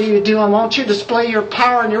 God, what are you doing? Won't you display your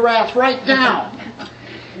power and your wrath right now?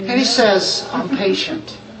 And He says, I'm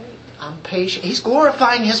patient. I'm patient. He's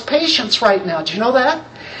glorifying His patience right now. Do you know that?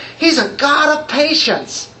 He's a God of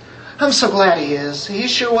patience. I'm so glad He is. He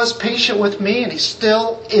sure was patient with me, and He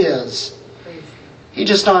still is. He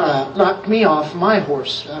just ought to knock me off my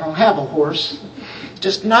horse. I don't have a horse.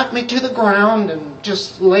 Just knock me to the ground and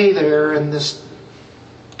just lay there and this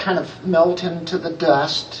kind of melt into the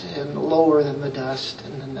dust and lower than the dust,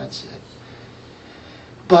 and then that's it.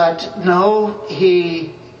 But no,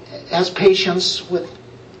 He has patience with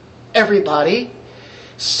everybody.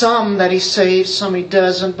 Some that He saves, some He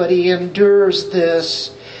doesn't, but He endures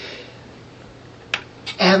this.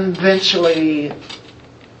 And eventually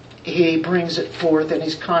He brings it forth in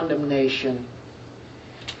His condemnation.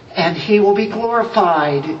 And He will be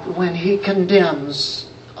glorified when He condemns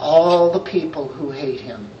all the people who hate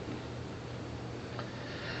Him.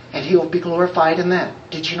 And He will be glorified in that.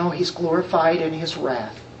 Did you know He's glorified in His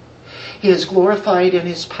wrath? He is glorified in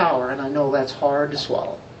His power, and I know that's hard to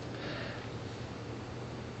swallow.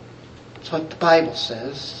 That's what the Bible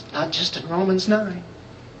says, not just in Romans 9,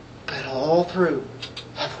 but all through.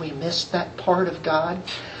 Have we missed that part of God?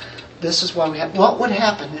 This is why we have. What would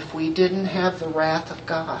happen if we didn't have the wrath of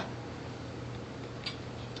God?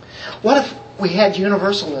 What if we had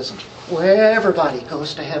universalism, where everybody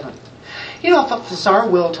goes to heaven? You know, if it was our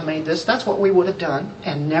will to make this, that's what we would have done,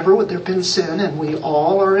 and never would there have been sin, and we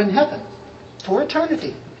all are in heaven for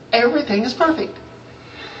eternity. Everything is perfect.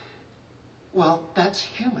 Well, that's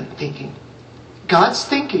human thinking. God's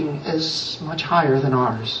thinking is much higher than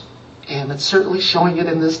ours. And it's certainly showing it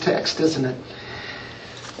in this text, isn't it?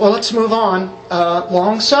 Well, let's move on.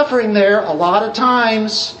 Long suffering there, a lot of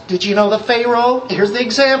times. Did you know the Pharaoh? Here's the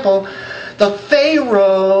example. The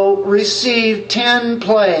Pharaoh received 10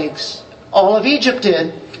 plagues. All of Egypt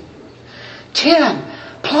did. 10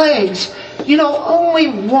 plagues. You know, only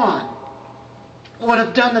one would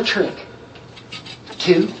have done the trick.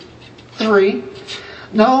 2, 3.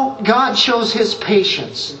 No, God shows His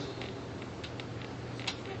patience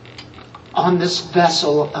on this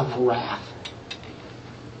vessel of wrath,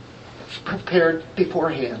 prepared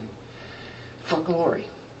beforehand for glory.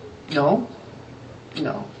 No.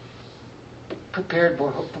 Prepared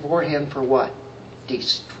beforehand for what?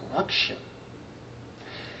 Destruction.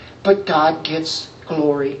 But God gets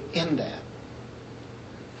glory in that.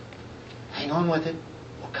 Hang on with it.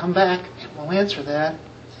 We'll come back and we'll answer that.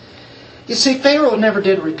 You see, Pharaoh never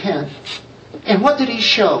did repent. And what did he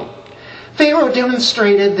show? Pharaoh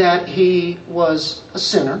demonstrated that he was a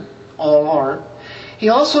sinner. All are. He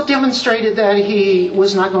also demonstrated that he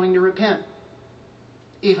was not going to repent.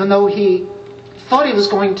 Even though he thought he was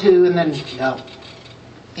going to, and then, no.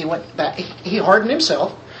 He went back. He hardened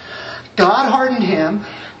himself. God hardened him.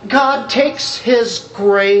 God takes His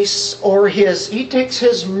grace He takes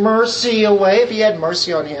His mercy away, if He had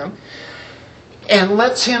mercy on him, and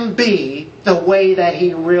lets him be the way that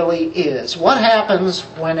he really is. What happens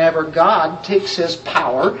whenever God takes His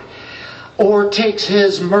power or takes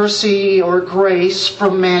His mercy or grace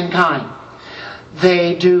from mankind?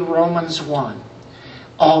 They do Romans 1.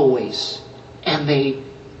 Always. And they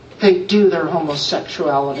do their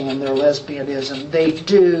homosexuality and their lesbianism. They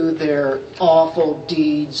do their awful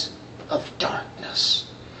deeds of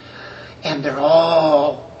darkness. And they're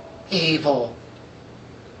all evil.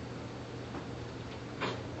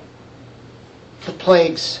 The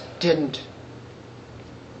plagues didn't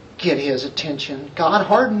get his attention. God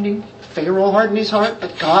hardened him. Pharaoh hardened his heart,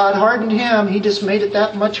 but God hardened him. He just made it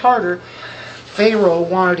that much harder. Pharaoh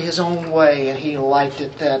wanted his own way, and he liked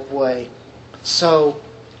it that way. So,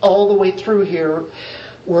 all the way through here,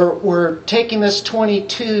 we're taking this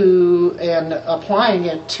 22 and applying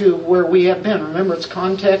it to where we have been. Remember, it's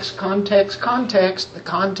context. The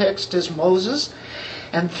context is Moses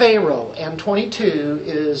and Pharaoh. And 22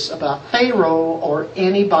 is about Pharaoh or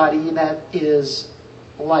anybody that is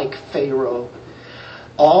like Pharaoh.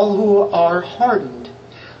 All who are hardened,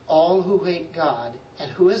 all who hate God.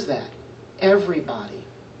 And who is that? Everybody.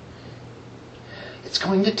 It's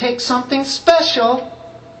going to take something special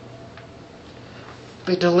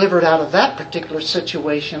to be delivered out of that particular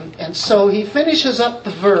situation. And so he finishes up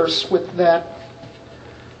the verse with that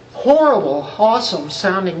horrible, awesome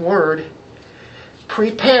sounding word,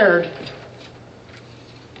 prepared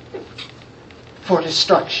for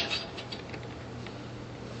destruction.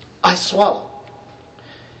 I swallow.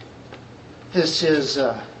 This is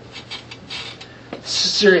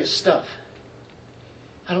serious stuff.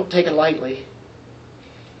 I don't take it lightly.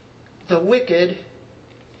 The wicked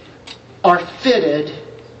are fitted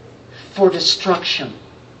for destruction.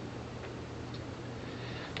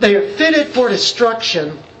 They are fitted for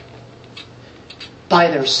destruction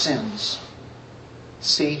by their sins.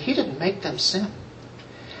 See, He didn't make them sin.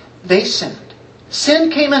 They sinned.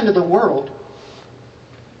 Sin came into the world.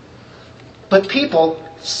 But people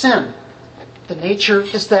sin. The nature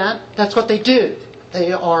is that. That's what they do.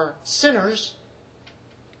 They are sinners.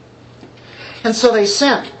 And so they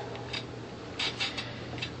sin.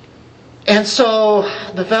 And so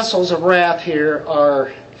the vessels of wrath here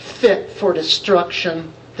are fit for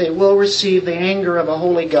destruction. They will receive the anger of a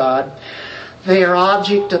holy God. They are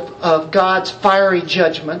object of God's fiery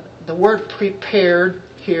judgment. The word prepared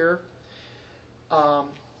here,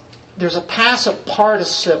 there's a passive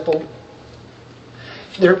participle.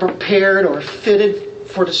 They're prepared or fitted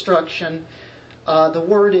for destruction. The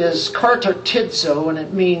word is kartartidzo, and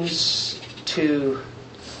it means to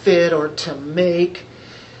fit or to make.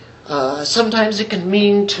 Sometimes it can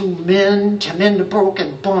mean to mend a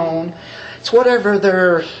broken bone. It's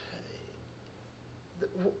whatever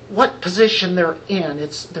what position they're in.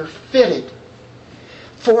 They're fitted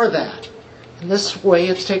for that. In this way,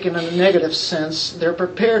 it's taken in a negative sense. They're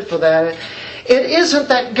prepared for that. It isn't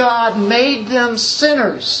that God made them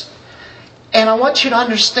sinners. And I want you to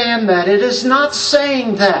understand that. It is not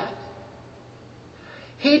saying that.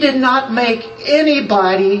 He did not make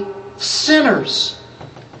anybody sinners.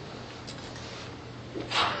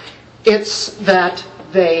 It's that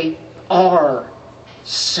they are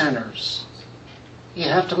sinners. You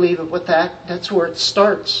have to leave it with that. That's where it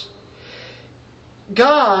starts.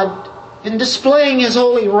 God, in displaying His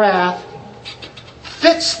holy wrath,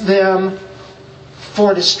 fits them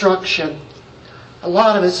for destruction. A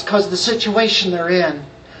lot of it's because of the situation they're in.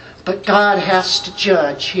 But God has to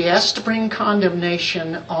judge. He has to bring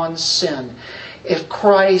condemnation on sin. If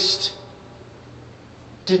Christ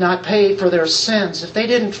did not pay for their sins, if they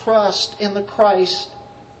didn't trust in the Christ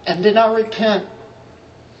and did not repent,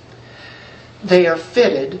 they are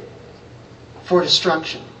fitted for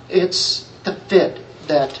destruction. It's the fit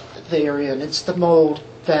that they are in. It's the mold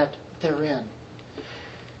that they're in.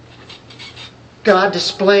 God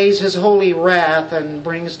displays His holy wrath and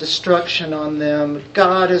brings destruction on them.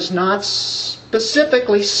 God is not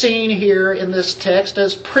specifically seen here in this text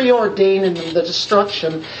as preordaining the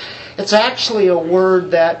destruction. It's actually a word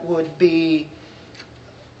that would be,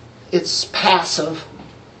 it's passive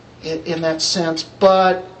in that sense,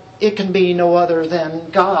 but it can be no other than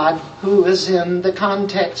God who is in the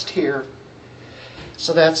context here.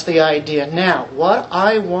 So that's the idea. Now, what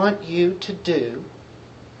I want you to do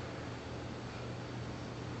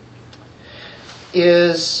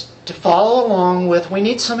is to follow along with, we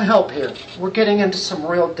need some help here. We're getting into some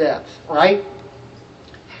real depth, right?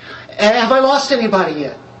 And have I lost anybody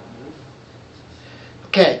yet?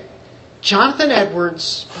 Okay. Jonathan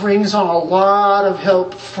Edwards brings on a lot of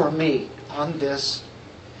help for me on this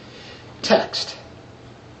text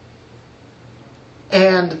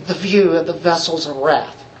and the view of the vessels of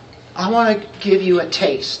wrath. I want to give you a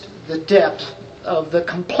taste, the depth of the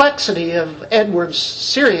complexity of Edwards'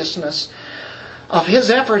 seriousness, of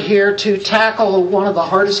his effort here to tackle one of the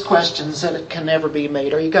hardest questions that can ever be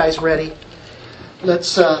made. Are you guys ready?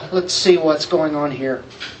 Let's see what's going on here.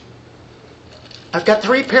 I've got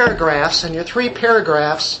 3 paragraphs, and your 3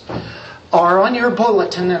 paragraphs are on your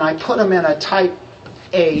bulletin, and I put them in a type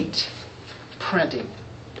 8 printing.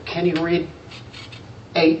 Can you read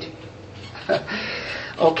 8?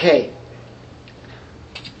 Okay.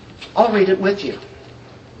 I'll read it with you.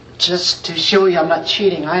 Just to show you I'm not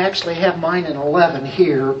cheating. I actually have mine in 11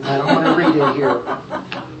 here, but I'm going to read it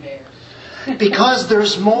here. Because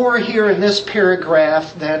there's more here in this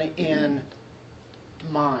paragraph than in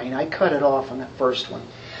mine. I cut it off on that first one.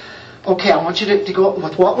 Okay, I want you to go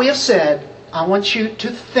with what we have said. I want you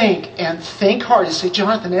to think and think hard. You say,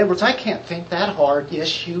 Jonathan Edwards, I can't think that hard.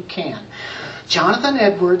 Yes, you can. Jonathan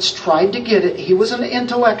Edwards tried to get it. He was an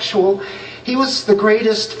intellectual. He was the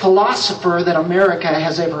greatest philosopher that America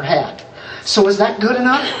has ever had. So is that good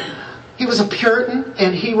enough? He was a Puritan,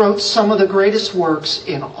 and he wrote some of the greatest works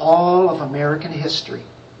in all of American history.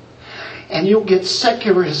 And you'll get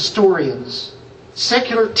secular historians,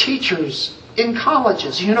 secular teachers in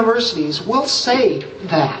colleges, universities will say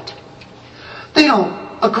that. They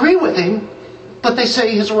don't agree with him, but they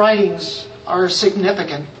say his writings are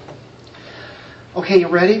significant. Okay, you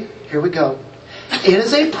ready? Here we go. It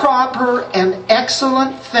is a proper and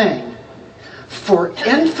excellent thing for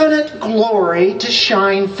infinite glory to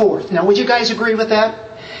shine forth. Now, would you guys agree with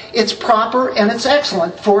that? It's proper and it's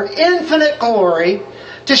excellent for infinite glory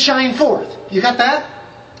to shine forth. You got that?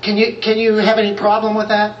 Can you have any problem with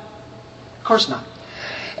that? Of course not.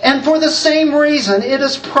 And for the same reason, it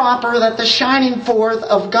is proper that the shining forth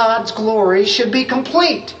of God's glory should be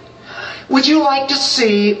complete. Would you like to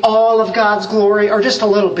see all of God's glory or just a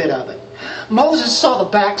little bit of it? Moses saw the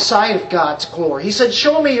backside of God's glory. He said,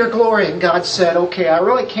 show me your glory. And God said, okay, I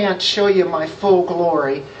really can't show you my full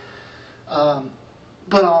glory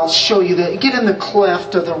But I'll show you that. Get in the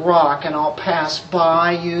cleft of the rock and I'll pass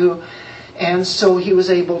by you. And so he was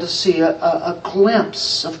able to see a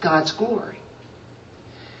glimpse of God's glory.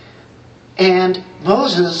 And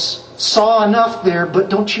Moses saw enough there, but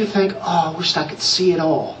don't you think, oh, I wish I could see it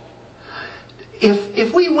all.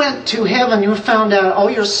 If we went to heaven and you found out all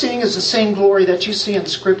you're seeing is the same glory that you see in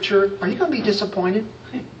Scripture, are you going to be disappointed?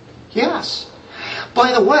 Yes.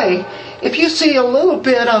 By the way, if you see a little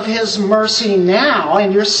bit of His mercy now,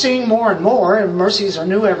 and you're seeing more and more, and mercies are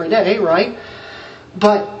new every day, right?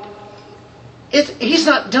 But He's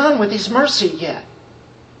not done with His mercy yet.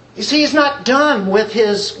 You see, He's not done with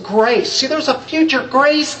His grace. See, there's a future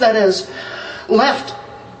grace that is left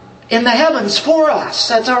in the heavens for us.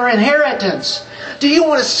 That's our inheritance. Do you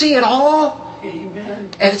want to see it all?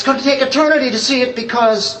 Amen. And it's going to take eternity to see it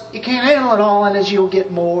because you can't handle it all. And as you'll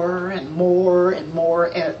get more and more and more,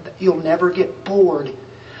 and you'll never get bored.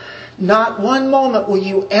 Not one moment will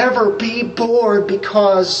you ever be bored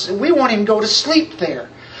because we won't even go to sleep there.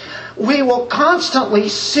 We will constantly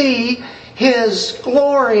see His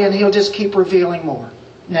glory and He'll just keep revealing more.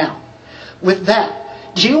 Now, with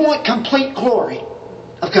that, do you want complete glory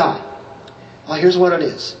of God? Well, here's what it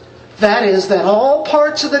is. That is that all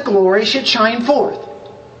parts of the glory should shine forth.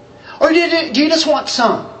 Or do you just want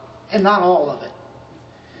some and not all of it?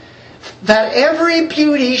 That every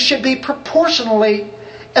beauty should be proportionally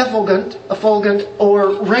effulgent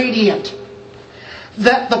or radiant.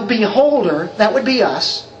 That the beholder, that would be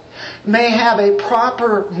us, may have a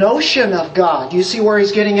proper notion of God. You see where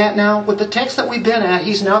he's getting at now? With the text that we've been at,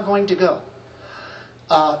 he's now going to go.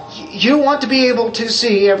 You want to be able to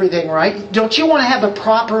see everything, right? Don't you want to have a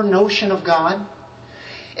proper notion of God?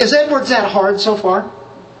 Is Edwards that hard so far?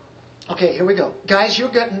 Okay, here we go. Guys,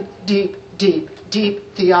 you're getting deep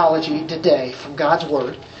theology today from God's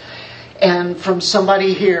Word. And from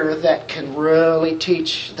somebody here that can really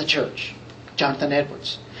teach the church. Jonathan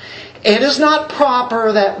Edwards. It is not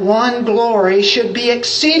proper that one glory should be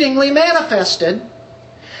exceedingly manifested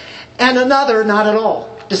and another not at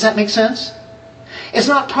all. Does that make sense? It's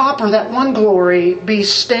not proper that one glory be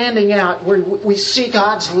standing out where we see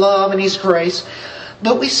God's love and His grace,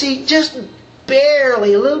 but we see just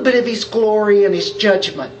barely a little bit of His glory and His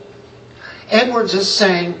judgment. Edwards is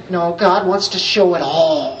saying, no, God wants to show it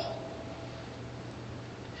all.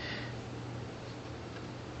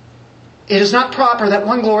 It is not proper that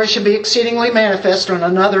one glory should be exceedingly manifest and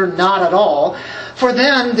another not at all, for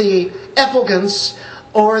then the effulgence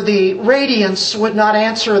or the radiance would not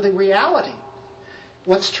answer the reality.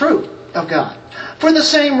 What's true of God? For the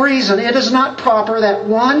same reason, it is not proper that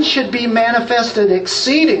one should be manifested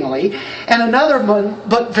exceedingly and another one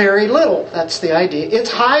but very little. That's the idea. It's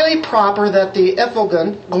highly proper that the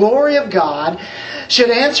effulgent glory of God should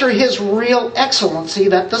answer His real excellency,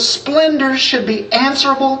 that the splendor should be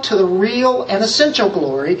answerable to the real and essential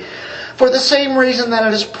glory, for the same reason that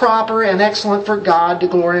it is proper and excellent for God to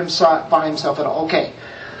glory Himself by Himself at all. Okay.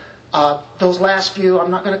 Those last few I'm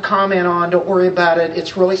not going to comment on. Don't worry about it.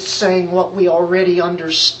 It's really saying what we already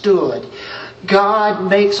understood. God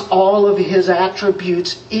makes all of His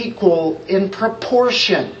attributes equal in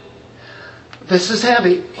proportion. This is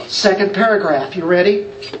heavy. Second paragraph. You ready?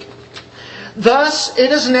 Thus,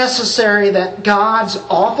 it is necessary that God's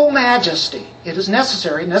awful majesty, it is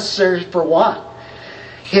necessary for what?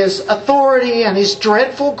 His authority and His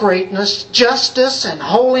dreadful greatness, justice and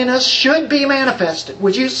holiness should be manifested.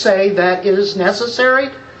 Would you say that it is necessary?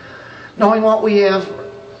 Knowing what we have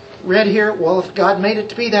read here, well, if God made it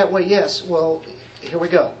to be that way, yes. Well, here we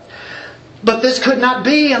go. But this could not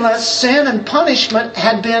be unless sin and punishment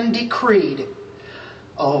had been decreed.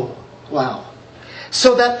 Oh, wow.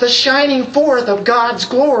 So that the shining forth of God's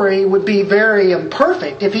glory would be very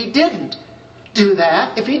imperfect if He didn't do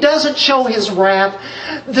that. If He doesn't show His wrath,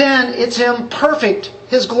 then it's imperfect.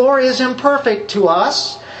 His glory is imperfect to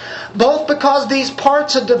us, both because these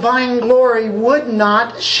parts of divine glory would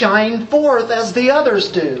not shine forth as the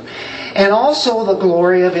others do, and also the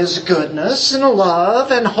glory of His goodness and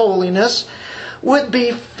love and holiness would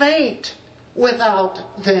be faint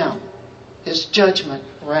without them. His judgment,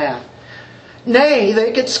 wrath. Nay,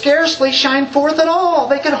 they could scarcely shine forth at all.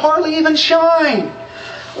 They could hardly even shine.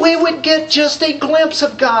 We would get just a glimpse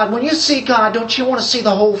of God. When you see God, don't you want to see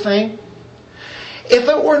the whole thing? If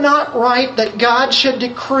it were not right that God should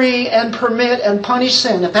decree and permit and punish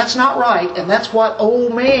sin, if that's not right, and that's what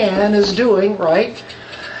old man is doing, right?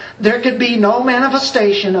 There could be no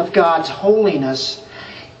manifestation of God's holiness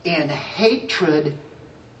in hatred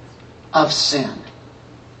of sin.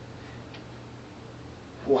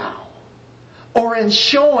 Wow. Or in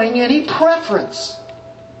showing any preference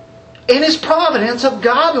in His providence of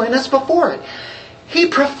godliness before it. He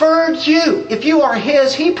preferred you. If you are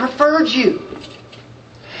His, He preferred you.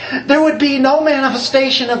 There would be no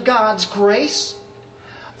manifestation of God's grace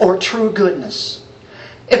or true goodness.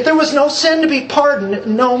 If there was no sin to be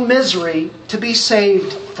pardoned, no misery to be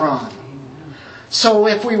saved from. So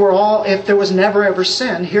if there was never ever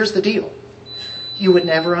sin, here's the deal. You would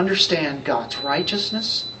never understand God's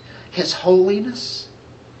righteousness, His holiness,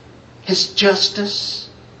 His justice,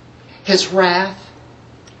 His wrath.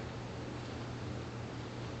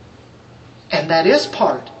 And that is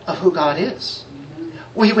part of who God is.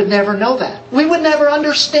 We would never know that. We would never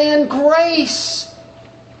understand grace,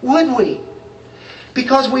 would we?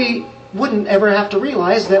 Because we wouldn't ever have to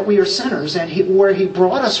realize that we are sinners and where He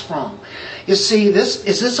brought us from. You see, is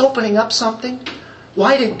this opening up something?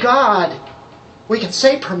 Why did God, we can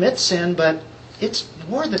say permit sin, but it's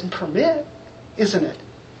more than permit, isn't it?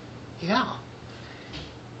 Yeah.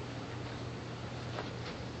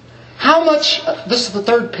 How much, this is the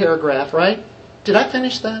third paragraph, right? Did I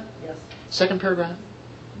finish that? Yes. Second paragraph.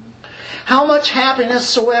 How much happiness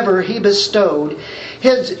soever He bestowed,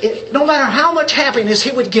 no matter how much happiness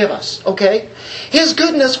He would give us, okay? His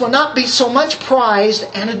goodness will not be so much prized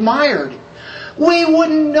and admired. We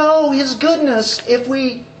wouldn't know His goodness if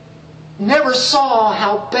we never saw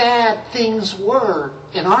how bad things were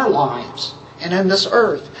in our lives and in this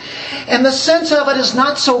earth. And the sense of it is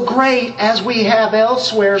not so great as we have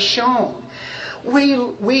elsewhere shown.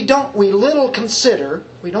 We don't consider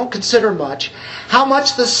much how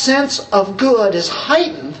much the sense of good is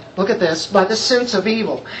heightened, look at this, by the sense of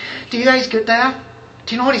evil. Do you guys get that?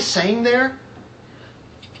 Do you know what he's saying there?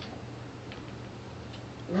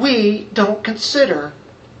 We don't consider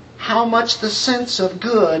how much the sense of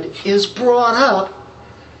good is brought up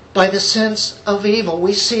by the sense of evil.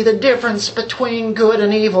 We see the difference between good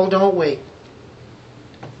and evil, don't we?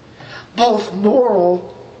 Both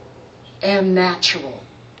moral and natural.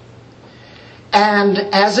 And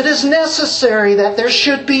as it is necessary that there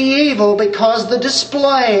should be evil because the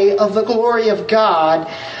display of the glory of God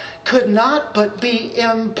could not but be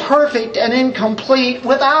imperfect and incomplete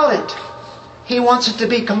without it. He wants it to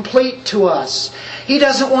be complete to us. He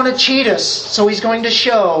doesn't want to cheat us, so He's going to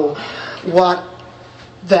show what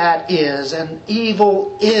that is. And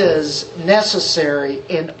evil is necessary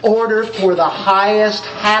in order for the highest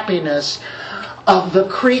happiness of the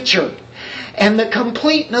creature and the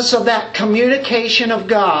completeness of that communication of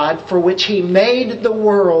God for which He made the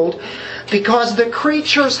world, because the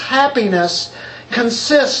creature's happiness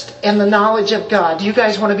consists in the knowledge of God. Do you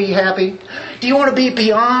guys want to be happy? Do you want to be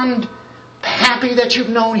beyond happy that you've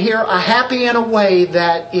known here? A happy in a way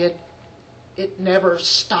that it never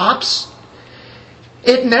stops.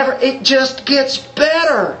 It just gets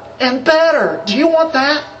better and better. Do you want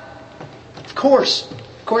that? Of course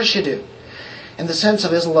you do. In the sense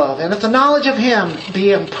of His love. And if the knowledge of Him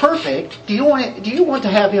be imperfect, do you want to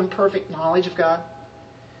have imperfect knowledge of God?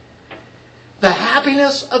 The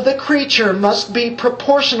happiness of the creature must be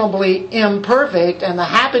proportionably imperfect, and the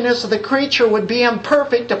happiness of the creature would be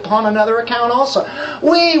imperfect upon another account also.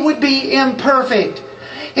 We would be imperfect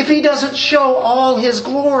if He doesn't show all His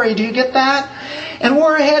glory. Do you get that? And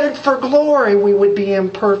we're headed for glory. We would be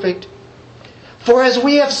imperfect. For as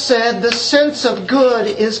we have said, the sense of good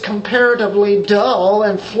is comparatively dull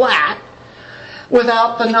and flat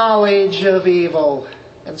without the knowledge of evil.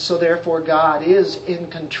 And so therefore God is in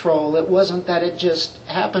control. It wasn't that it just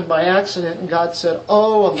happened by accident and God said,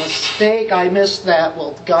 oh, a mistake, I missed that.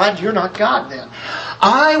 Well, God, you're not God then.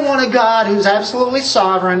 I want a God who's absolutely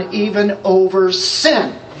sovereign even over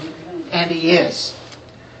sin. And He is.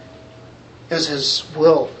 It was His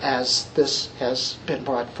will as this has been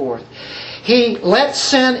brought forth. He let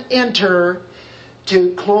sin enter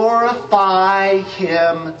to glorify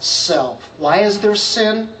Himself. Why is there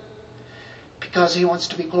sin? Because He wants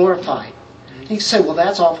to be glorified. You say, well,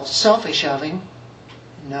 that's awful selfish of Him.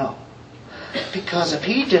 No. Because if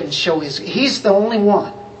He didn't show He's the only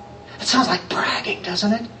one. It sounds like bragging,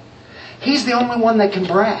 doesn't it? He's the only one that can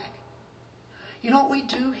brag. You know what we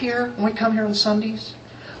do here when we come here on Sundays?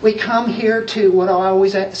 We come here to, what do I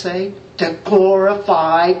always say? To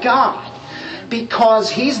glorify God. Because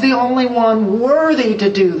He's the only one worthy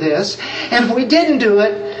to do this. And if we didn't do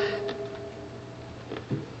it,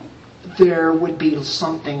 there would be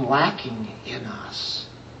something lacking in us.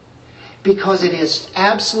 Because it is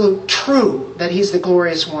absolute true that He's the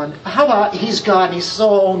glorious one. How about He's God and He says,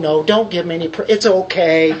 oh no, don't give me any it's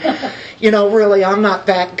okay. Really, I'm not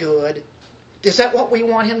that good. Is that what we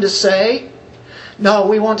want Him to say? No,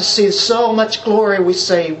 we want to see so much glory. We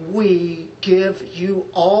say, we give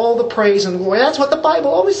You all the praise and glory. That's what the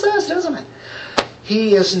Bible always says, doesn't it?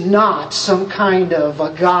 He is not some kind of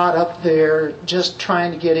a God up there just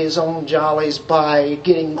trying to get his own jollies by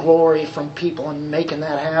getting glory from people and making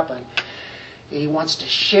that happen. He wants to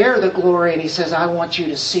share the glory, and he says, I want you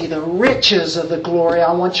to see the riches of the glory.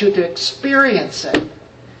 I want you to experience it.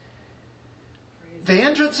 The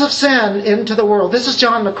entrance of sin into the world. This is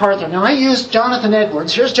John MacArthur. Now, I used Jonathan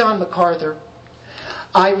Edwards. Here's John MacArthur.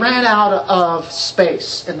 I ran out of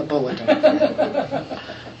space in the bulletin.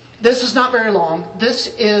 This is not very long. This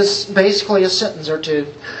is basically a sentence or two.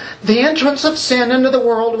 The entrance of sin into the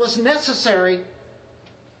world was necessary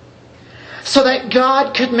so that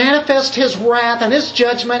God could manifest His wrath and His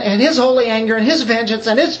judgment and His holy anger and His vengeance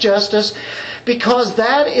and His justice, because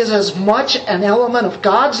that is as much an element of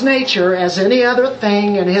God's nature as any other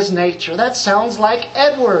thing in His nature. That sounds like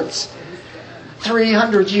Edwards,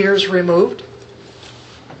 300 years removed.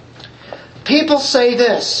 People say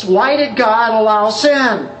this: why did God allow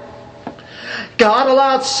sin? God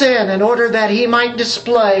allowed sin in order that He might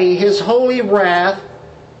display His holy wrath.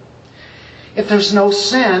 If there's no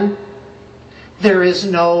sin, there is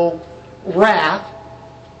no wrath.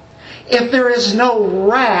 If there is no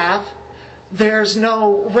wrath, there's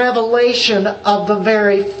no revelation of the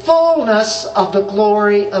very fullness of the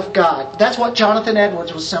glory of God. That's what Jonathan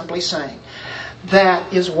Edwards was simply saying.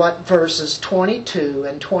 That is what verses 22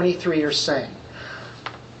 and 23 are saying.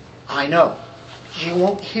 I know you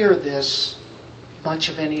won't hear this much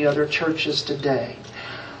of any other churches today.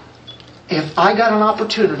 If I got an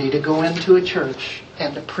opportunity to go into a church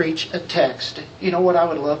and to preach a text, you know what I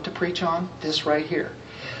would love to preach on? This right here.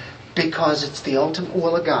 Because it's the ultimate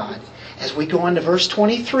will of God. As we go into verse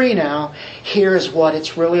 23 now, here is what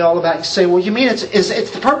it's really all about. You say, well, you mean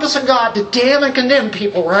it's the purpose of God to damn and condemn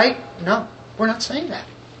people, right? No, we're not saying that.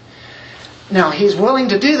 Now, He's willing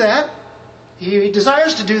to do that. He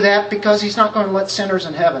desires to do that because He's not going to let sinners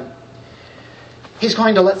in heaven. He's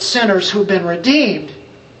going to let sinners who've been redeemed,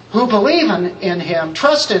 who believe in Him,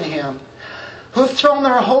 trust in Him, who've thrown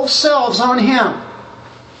their whole selves on Him,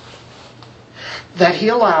 that He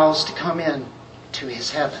allows to come in to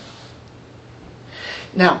His heaven.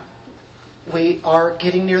 Now, we are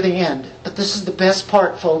getting near the end, but this is the best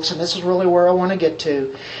part, folks, and this is really where I want to get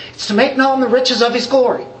to. It's to make known the riches of His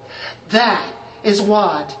glory. That is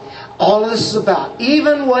what all of this is about.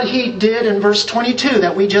 Even what He did in verse 22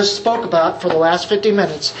 that we just spoke about for the last 50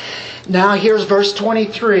 minutes. Now here's verse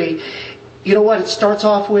 23. You know what it starts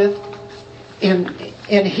off with? In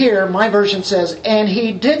here, my version says, and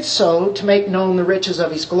He did so to make known the riches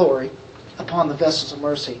of His glory upon the vessels of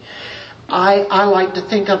mercy. I like to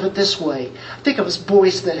think of it this way. I think of His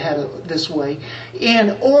voice that had it this way.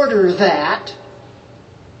 In order that,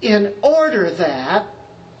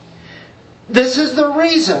 this is the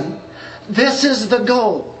reason, this is the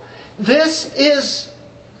goal. This is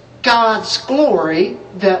God's glory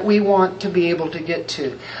that we want to be able to get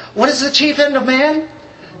to. What is the chief end of man?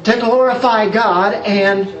 To glorify God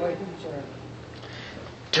and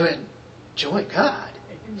to enjoy God.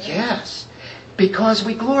 Yes. Because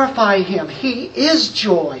we glorify Him. He is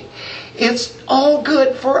joy. It's all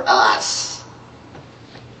good for us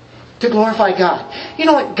to glorify God. You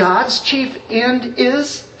know what God's chief end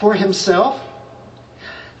is for Himself?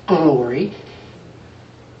 Glory.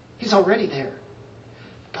 He's already there.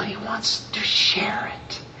 But He wants to share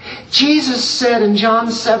it. Jesus said in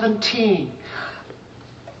John 17,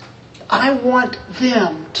 I want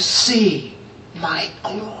them to see my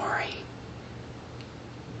glory.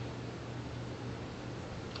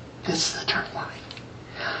 This is eternal life.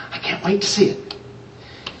 I can't wait to see it.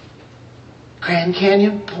 Grand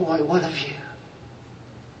Canyon, boy, what a view.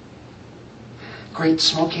 Great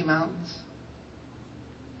Smoky Mountains.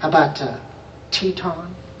 How about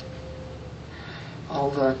Teton?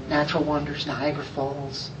 All the natural wonders, Niagara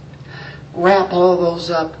Falls. Wrap all those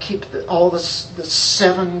up. Keep all the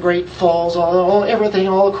 7 great falls, everything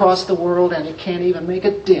all across the world, and it can't even make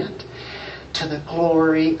a dent to the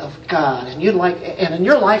glory of God. And in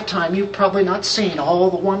your lifetime, you've probably not seen all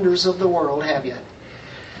the wonders of the world, have you?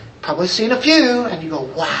 Probably seen a few, and you go,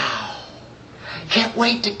 wow, can't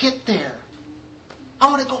wait to get there. I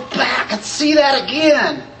want to go back and see that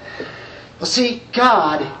again. Well, see,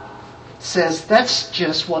 God says, that's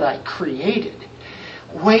just what I created.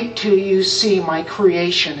 Wait till you see my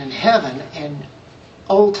creation in heaven and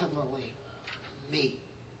ultimately me.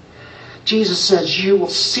 Jesus says, you will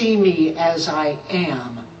see me as I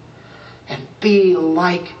am and be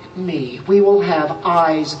like me. We will have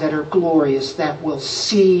eyes that are glorious that will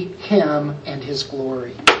see Him and His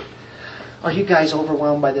glory. Are you guys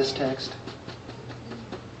overwhelmed by this text?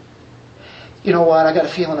 You know what? I got a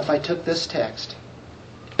feeling if I took this text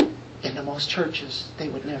into most churches, they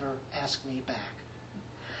would never ask me back.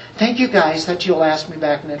 Thank you guys that you'll ask me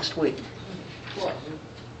back next week.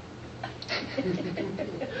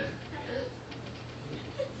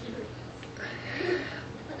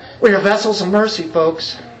 We are vessels of mercy,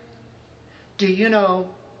 folks. Do you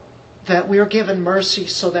know that we are given mercy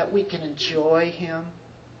so that we can enjoy Him?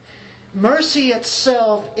 Mercy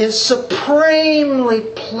itself is supremely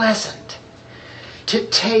pleasant to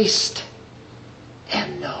taste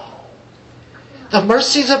and know. The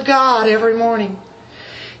mercies of God every morning.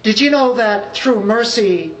 Did you know that through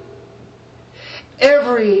mercy,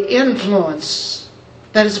 every influence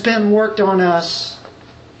that has been worked on us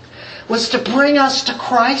was to bring us to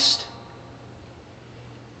Christ,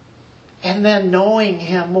 and then knowing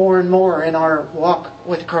Him more and more in our walk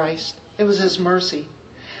with Christ? It was His mercy.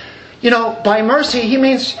 You know, by mercy, He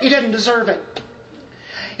means you didn't deserve it.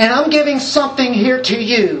 And I'm giving something here to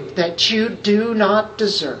you that you do not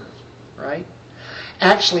deserve, right?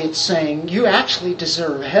 Actually, it's saying you actually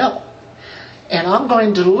deserve hell. And I'm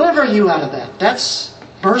going to deliver you out of that. That's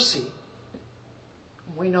mercy.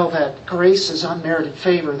 We know that grace is unmerited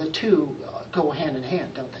favor. The two go hand in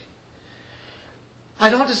hand, don't they? I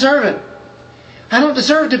don't deserve it. I don't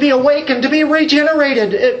deserve to be awakened, to be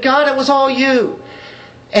regenerated. God, it was all you.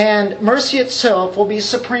 And mercy itself will be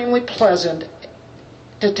supremely pleasant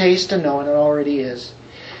to taste and know, and it already is.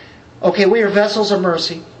 Okay, we are vessels of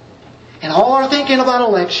mercy. And all are thinking about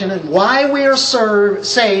election and why we are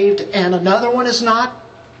saved and another one is not.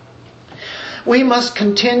 We must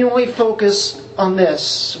continually focus on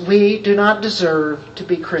this. We do not deserve to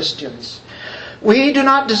be Christians. We do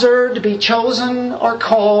not deserve to be chosen or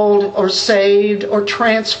called or saved or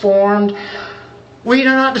transformed. We do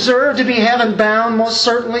not deserve to be heaven bound, most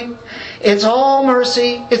certainly. It's all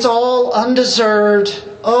mercy. It's all undeserved.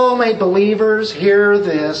 Oh, may believers hear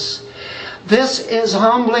this. This is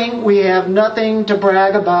humbling. We have nothing to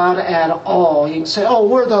brag about at all. You can say, oh,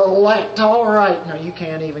 we're the elect. All right. No, you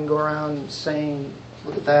can't even go around saying,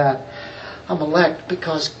 look at that. I'm elect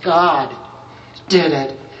because God did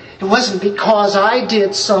it. It wasn't because I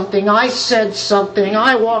did something, I said something,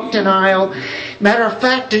 I walked an aisle. Matter of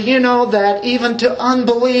fact, do you know that even to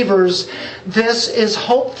unbelievers, this is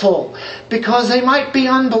hopeful? Because they might be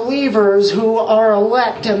unbelievers who are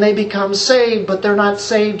elect and they become saved, but they're not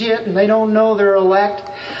saved yet and they don't know they're elect.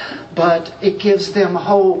 But it gives them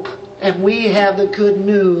hope. And we have the good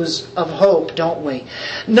news of hope, don't we?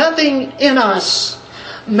 Nothing in us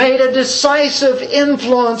made a decisive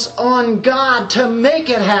influence on God to make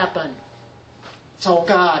it happen. It's all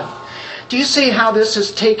God. Do you see how this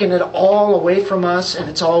has taken it all away from us and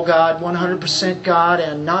it's all God, 100% God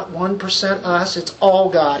and not 1% us? It's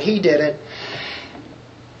all God. He did it.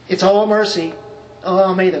 It's all mercy.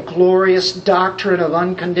 Oh, may the glorious doctrine of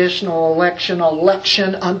unconditional election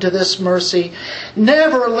unto this mercy,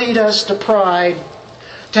 never lead us to pride,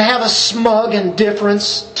 to have a smug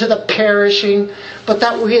indifference to the perishing, but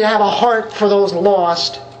that we have a heart for those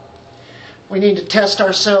lost. We need to test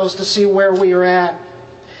ourselves to see where we are at.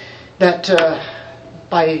 That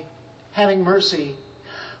by having mercy,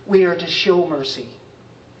 we are to show mercy.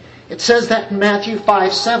 It says that in Matthew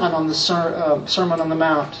 5:7 on the Sermon on the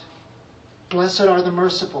Mount. Blessed are the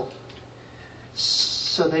merciful,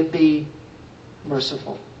 so they be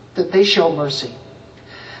merciful. That they show mercy.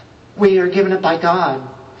 We are given it by God,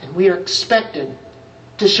 and we are expected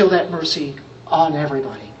to show that mercy on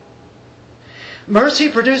everybody.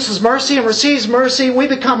 Mercy produces mercy and receives mercy. We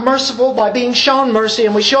become merciful by being shown mercy,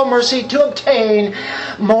 and we show mercy to obtain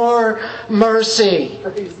more mercy.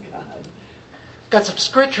 Praise God. Got some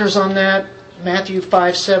scriptures on that. Matthew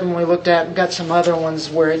 5:7 we looked at, and got some other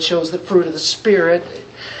ones where it shows the fruit of the Spirit.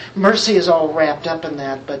 Mercy is all wrapped up in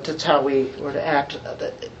that, but that's how we were to act.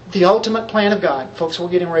 The ultimate plan of God. Folks, we're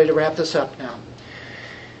getting ready to wrap this up now.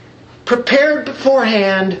 Prepared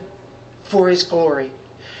beforehand for His glory.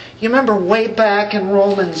 You remember way back in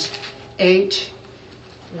Romans 8,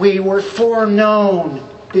 we were foreknown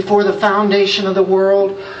before the foundation of the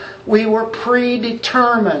world. We were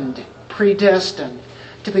predetermined, predestined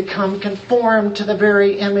to become conformed to the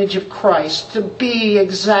very image of Christ, to be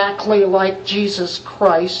exactly like Jesus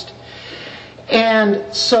Christ.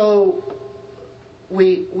 And so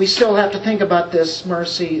we still have to think about this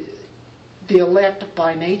mercy. The elect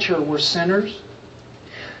by nature were sinners.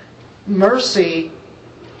 Mercy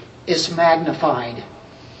is magnified.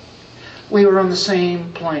 We were on the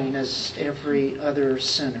same plane as every other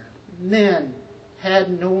sinner. Men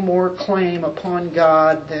had no more claim upon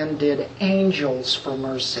God than did angels for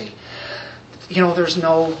mercy. You know, there's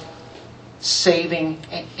no saving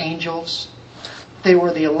angels. They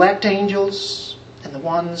were the elect angels and the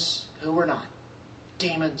ones who were not.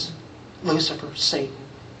 Demons, Lucifer, Satan.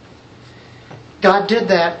 God did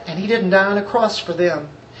that, and He didn't die on a cross for them.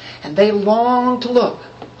 And they long to look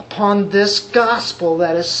upon this gospel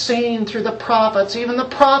that is seen through the prophets. Even the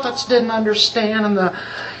prophets didn't understand, and the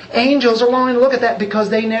angels are longing to look at that because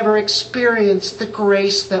they never experienced the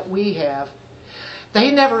grace that we have.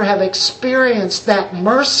 They never have experienced that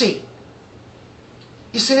mercy.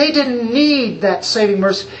 You see, they didn't need that saving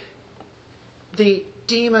mercy. The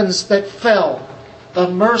demons that fell, the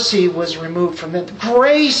mercy was removed from them.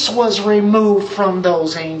 Grace was removed from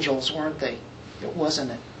those angels, weren't they? It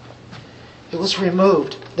wasn't it. It was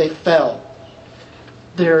removed. They fell.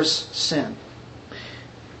 There's sin.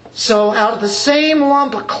 So out of the same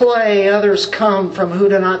lump of clay others come from who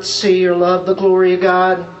do not see or love the glory of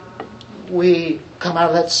God. We come out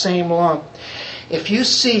of that same lump. If you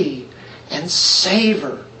see and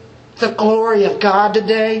savor the glory of God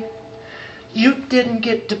today, you didn't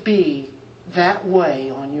get to be that way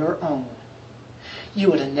on your own.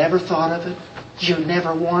 You would have never thought of it. You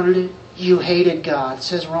never wanted it. You hated God. It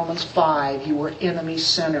says Romans 5, you were enemy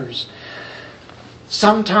sinners.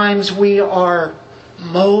 Sometimes we are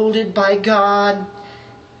molded by God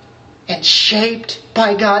and shaped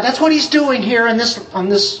by God. That's what He's doing here on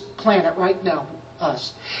this planet right now,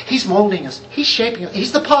 us. He's molding us. He's shaping us.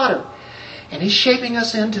 He's the potter. And He's shaping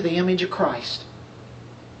us into the image of Christ.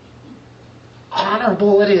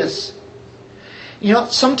 Honorable it is. You know,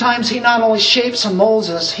 sometimes He not only shapes and molds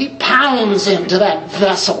us, He pounds into that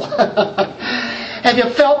vessel. Have you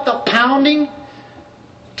felt the pounding?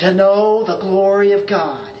 To know the glory of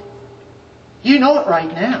God. You know it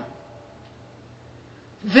right now.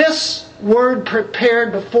 This word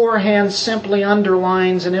prepared beforehand simply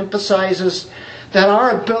underlines and emphasizes that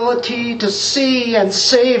our ability to see and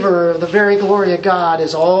savor the very glory of God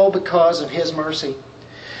is all because of His mercy.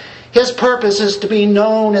 His purpose is to be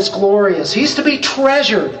known as glorious. He's to be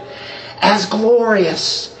treasured as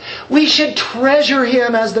glorious. We should treasure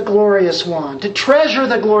Him as the glorious one. To treasure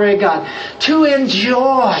the glory of God. To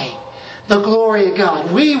enjoy the glory of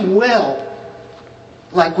God. We will.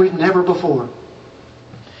 Like we've never before.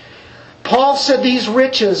 Paul said these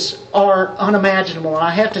riches are unimaginable. And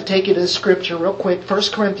I have to take you to the scripture real quick.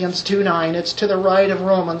 1 Corinthians 2:9. It's to the right of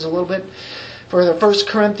Romans a little bit further. 1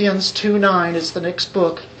 Corinthians 2:9. It's the next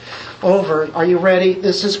book over. Are you ready?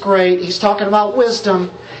 This is great. He's talking about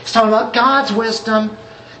wisdom. He's talking about God's wisdom.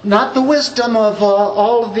 Not the wisdom of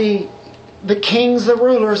all of the kings, the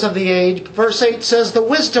rulers of the age. Verse 8 says, the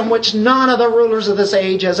wisdom which none of the rulers of this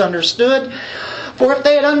age has understood. For if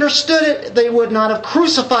they had understood it, they would not have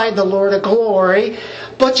crucified the Lord of glory.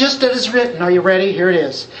 But just as it is written, are you ready? Here it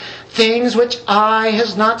is. Things which eye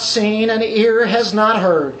has not seen and ear has not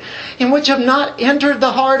heard, in which have not entered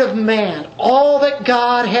the heart of man, all that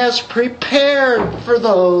God has prepared for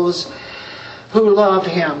those who love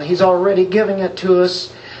Him. He's already giving it to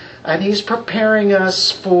us, and He's preparing us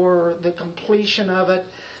for the completion of it.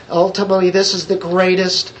 Ultimately, this is the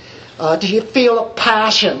greatest. Do you feel a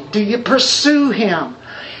passion? Do you pursue Him?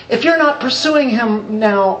 If you're not pursuing Him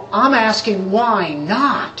now, I'm asking, why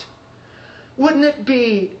not? Wouldn't it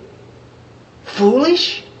be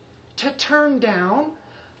foolish to turn down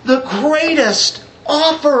the greatest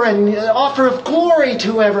offer of glory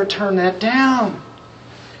to ever turn that down?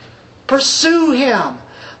 Pursue Him.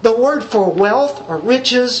 The word for wealth or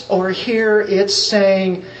riches, or here it's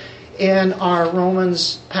saying in our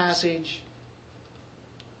Romans passage,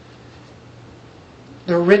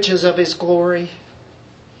 the riches of His glory.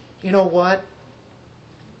 You know what?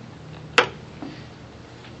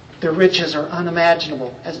 The riches are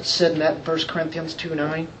unimaginable, as it said in that 1 Corinthians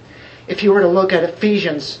 2:9. If you were to look at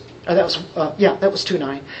Ephesians, that was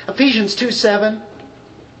 2:9. Ephesians 2:7.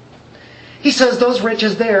 He says those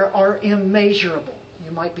riches there are immeasurable.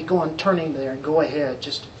 You might be turning there, and go ahead.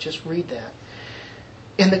 Just read that.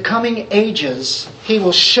 In the coming ages, He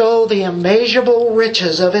will show the immeasurable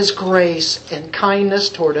riches of His grace and kindness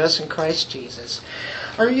toward us in Christ Jesus.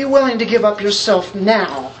 Are you willing to give up yourself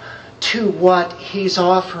now to what He's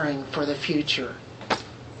offering for the future?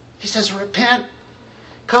 He says, repent,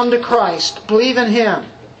 come to Christ, believe in Him.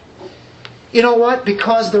 You know what?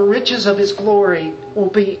 Because the riches of His glory will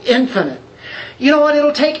be infinite. You know what?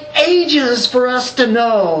 It'll take ages for us to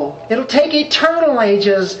know. It'll take eternal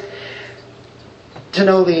ages to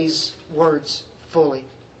know these words fully.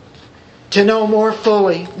 To know more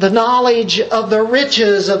fully the knowledge of the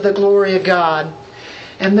riches of the glory of God.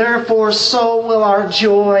 And therefore so will our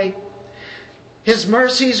joy. His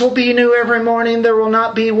mercies will be new every morning. There will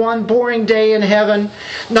not be one boring day in heaven.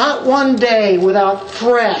 Not one day without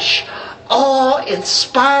fresh,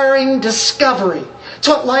 awe-inspiring discovery. It's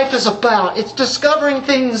what life is about. It's discovering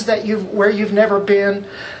things where you've never been,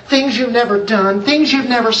 things you've never done, things you've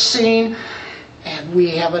never seen.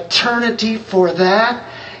 we have eternity for that,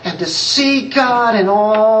 and to see God in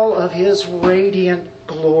all of His radiant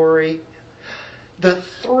glory. The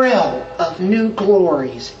thrill of new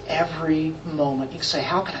glories every moment. You can say,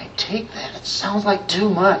 how can I take that? It sounds like too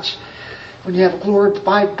much. When you have a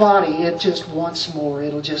glorified body, it just wants more.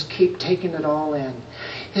 It'll just keep taking it all in.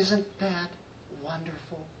 Isn't that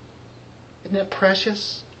wonderful? Isn't that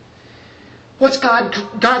precious? What's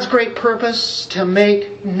God's great purpose? To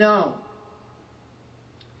make known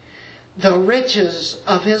the riches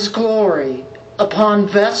of His glory upon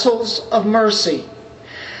vessels of mercy,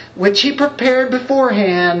 which He prepared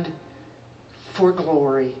beforehand for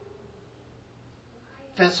glory.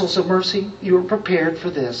 Vessels of mercy, you were prepared for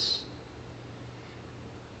this.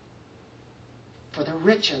 For the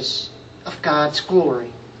riches of God's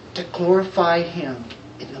glory, to glorify Him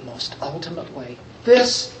in the most ultimate way.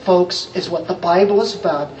 This, folks, is what the Bible is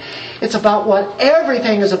about. It's about what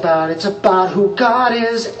everything is about. It's about who God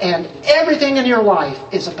is, and everything in your life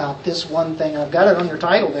is about this one thing. I've got it on your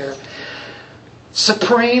title there.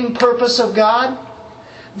 Supreme purpose of God.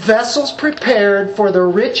 Vessels prepared for the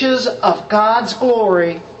riches of God's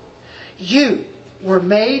glory. You were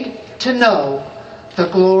made to know the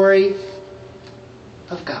glory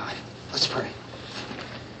of God. Let's pray.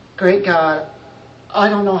 Great God, I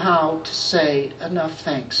don't know how to say enough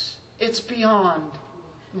thanks. It's beyond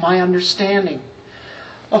my understanding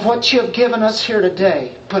of what You have given us here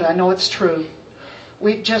today, but I know it's true.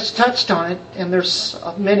 We've just touched on it, and there's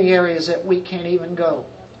many areas that we can't even go.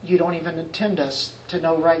 You don't even intend us to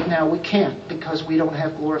know right now we can't, because we don't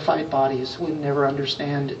have glorified bodies. We'll never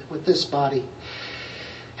understand with this body.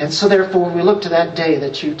 And so therefore we look to that day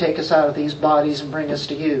that You take us out of these bodies and bring us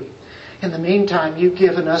to You. In the meantime, You've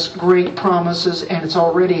given us great promises, and it's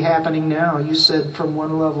already happening now. You said from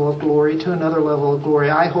one level of glory to another level of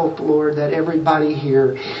glory. I hope, Lord, that everybody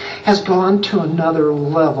here has gone to another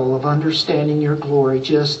level of understanding Your glory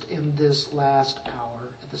just in this last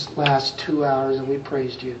hour, this last 2 hours that we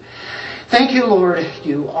praised You. Thank You, Lord.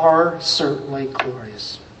 You are certainly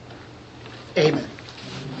glorious. Amen.